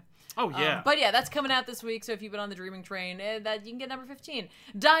Hellblazer right now. Oh yeah. But yeah, that's coming out this week. So if you've been on the Dreaming train, that you can get number 15.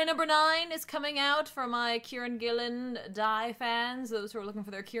 Die number 9 is coming out for my Kieran Gillen Die fans. Those who are looking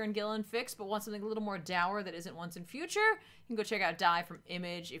for their Kieran Gillen fix, but want something a little more dour that isn't Once and Future. You can go check out Die from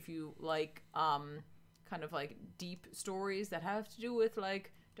Image if you like kind of like deep stories that have to do with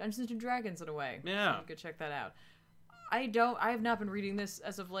like Dungeons and Dragons in a way. Yeah. So you can check that out. I have not been reading this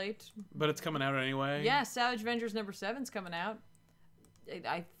as of late. But it's coming out anyway. Yeah, Savage Avengers number 7's coming out.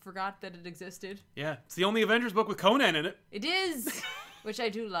 I forgot that it existed. Yeah, it's the only Avengers book with Conan in it. It is, which I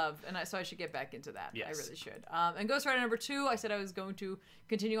do love, and so I should get back into that. Yes. I really should. And Ghost Rider number 2, I said I was going to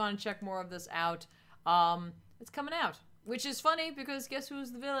continue on and check more of this out. It's coming out, which is funny because guess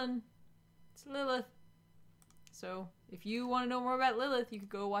who's the villain? It's Lilith. So if you want to know more about Lilith, you could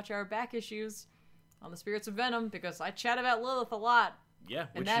go watch our back issues on the Spirits of Venom because I chat about Lilith a lot. Yeah,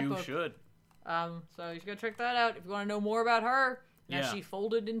 in which that you book. should. So you should go check that out if you want to know more about her. Now Yeah. she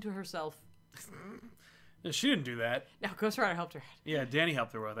folded into herself. She didn't do that. No, Ghost Rider helped her. Yeah, Danny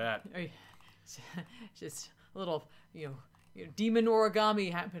helped her with that. Just a little, demon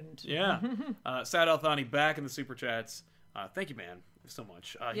origami happened. Yeah. Sad Althani back in the super chats. Thank you, man, so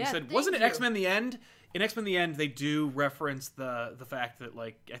much. He Yeah, said, thank wasn't it you. X-Men the End? In X-Men the End, they do reference the fact that,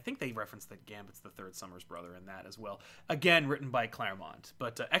 like, I think they reference that Gambit's the third Summers brother in that as well. Again, written by Claremont.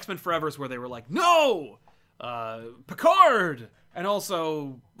 But X-Men Forever is where they were like, no! Picard! And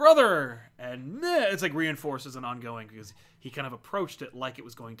also brother! And it's like reinforces an ongoing because he kind of approached it like it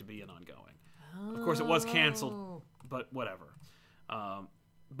was going to be an ongoing. Of course, it was canceled, but whatever.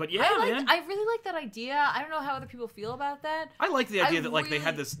 But yeah, man. I really like that idea. I don't know how other people feel about that. I like the idea that like really- they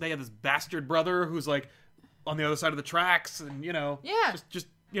had this bastard brother who's like on the other side of the tracks, and Yeah. just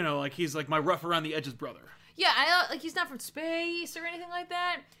like he's like my rough around the edges brother. Yeah, like he's not from space or anything like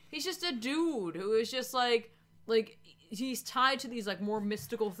that. He's just a dude who is just like he's tied to these like more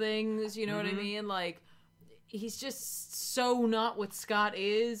mystical things. You know what I mean? Like he's just so not what Scott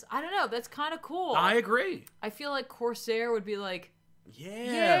is. I don't know. That's kind of cool. I agree. I feel like Corsair would be like. Yeah.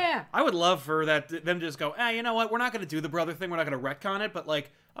 Yeah. I would love for them to just go, you know what? We're not going to do the brother thing. We're not going to retcon it. But,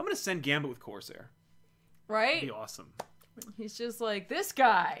 like, I'm going to send Gambit with Corsair. Right? That'd be awesome. He's just like, this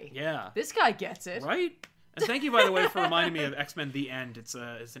guy. Yeah. This guy gets it. Right? And thank you, by the way, for reminding me of X-Men The End. It's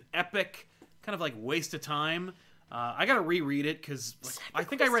an epic kind of, like, waste of time. I got to reread it because I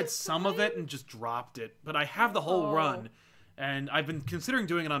think I read some of it and just dropped it. But I have the whole run. And I've been considering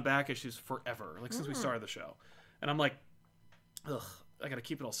doing it on back issues forever, like since we started the show. And I'm like, ugh, I got to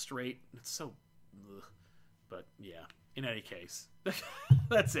keep it all straight. It's so, ugh. But yeah, in any case,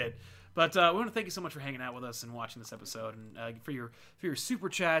 that's it. But we want to thank you so much for hanging out with us and watching this episode, and for your super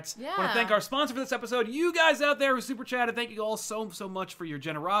chats. Yeah. I want to thank our sponsor for this episode, you guys out there who super chatted. Thank you all so much for your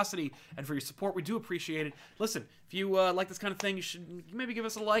generosity and for your support. We do appreciate it. Listen, if you like this kind of thing, you should maybe give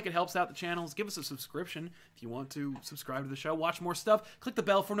us a like. It helps out the channels. Give us a subscription if you want to subscribe to the show. Watch more stuff. Click the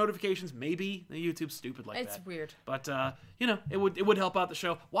bell for notifications. Maybe the YouTube's stupid like that. It's weird. But it would help out the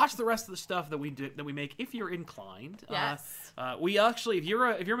show. Watch the rest of the stuff that we make if you're inclined. Yes. We actually, if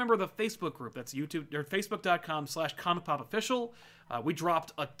you're a member of the Facebook group, that's YouTube or Facebook.com/ComicPopOfficial. We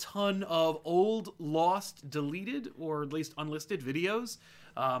dropped a ton of old, lost, deleted, or at least unlisted videos.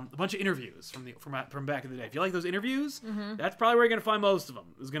 A bunch of interviews from back in the day. If you like those interviews, that's probably where you're gonna find most of them.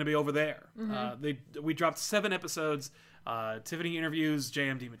 Is gonna be over there. We dropped 7 episodes. Tiffany interviews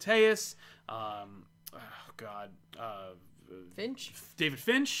JMD Mateus. Finch. David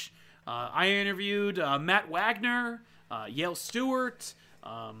Finch. I interviewed Matt Wagner, Yale Stewart,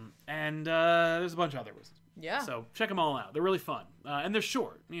 and there's a bunch of others. Yeah. So check them all out. They're really fun, and they're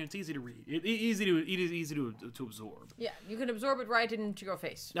short. It's easy to read. Easy to absorb. Yeah, you can absorb it right into your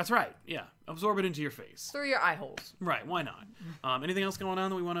face. That's right. Yeah, absorb it into your face. Through your eye holes. Right. Why not? Anything else going on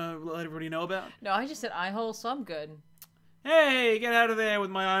that we want to let everybody know about? No, I just said eye holes, so I'm good. Hey, get out of there with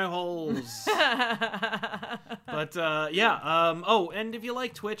my eye holes. But, and if you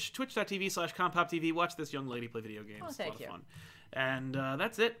like Twitch, twitch.tv/CompopTV, watch this young lady play video games. Oh, it's a lot thank you. of fun. And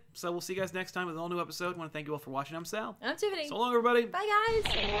that's it. So we'll see you guys next time with an all-new episode. I want to thank you all for watching. I'm Sal. I'm Tiffany. So long, everybody. Bye,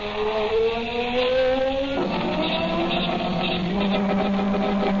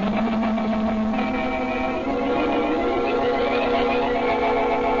 guys.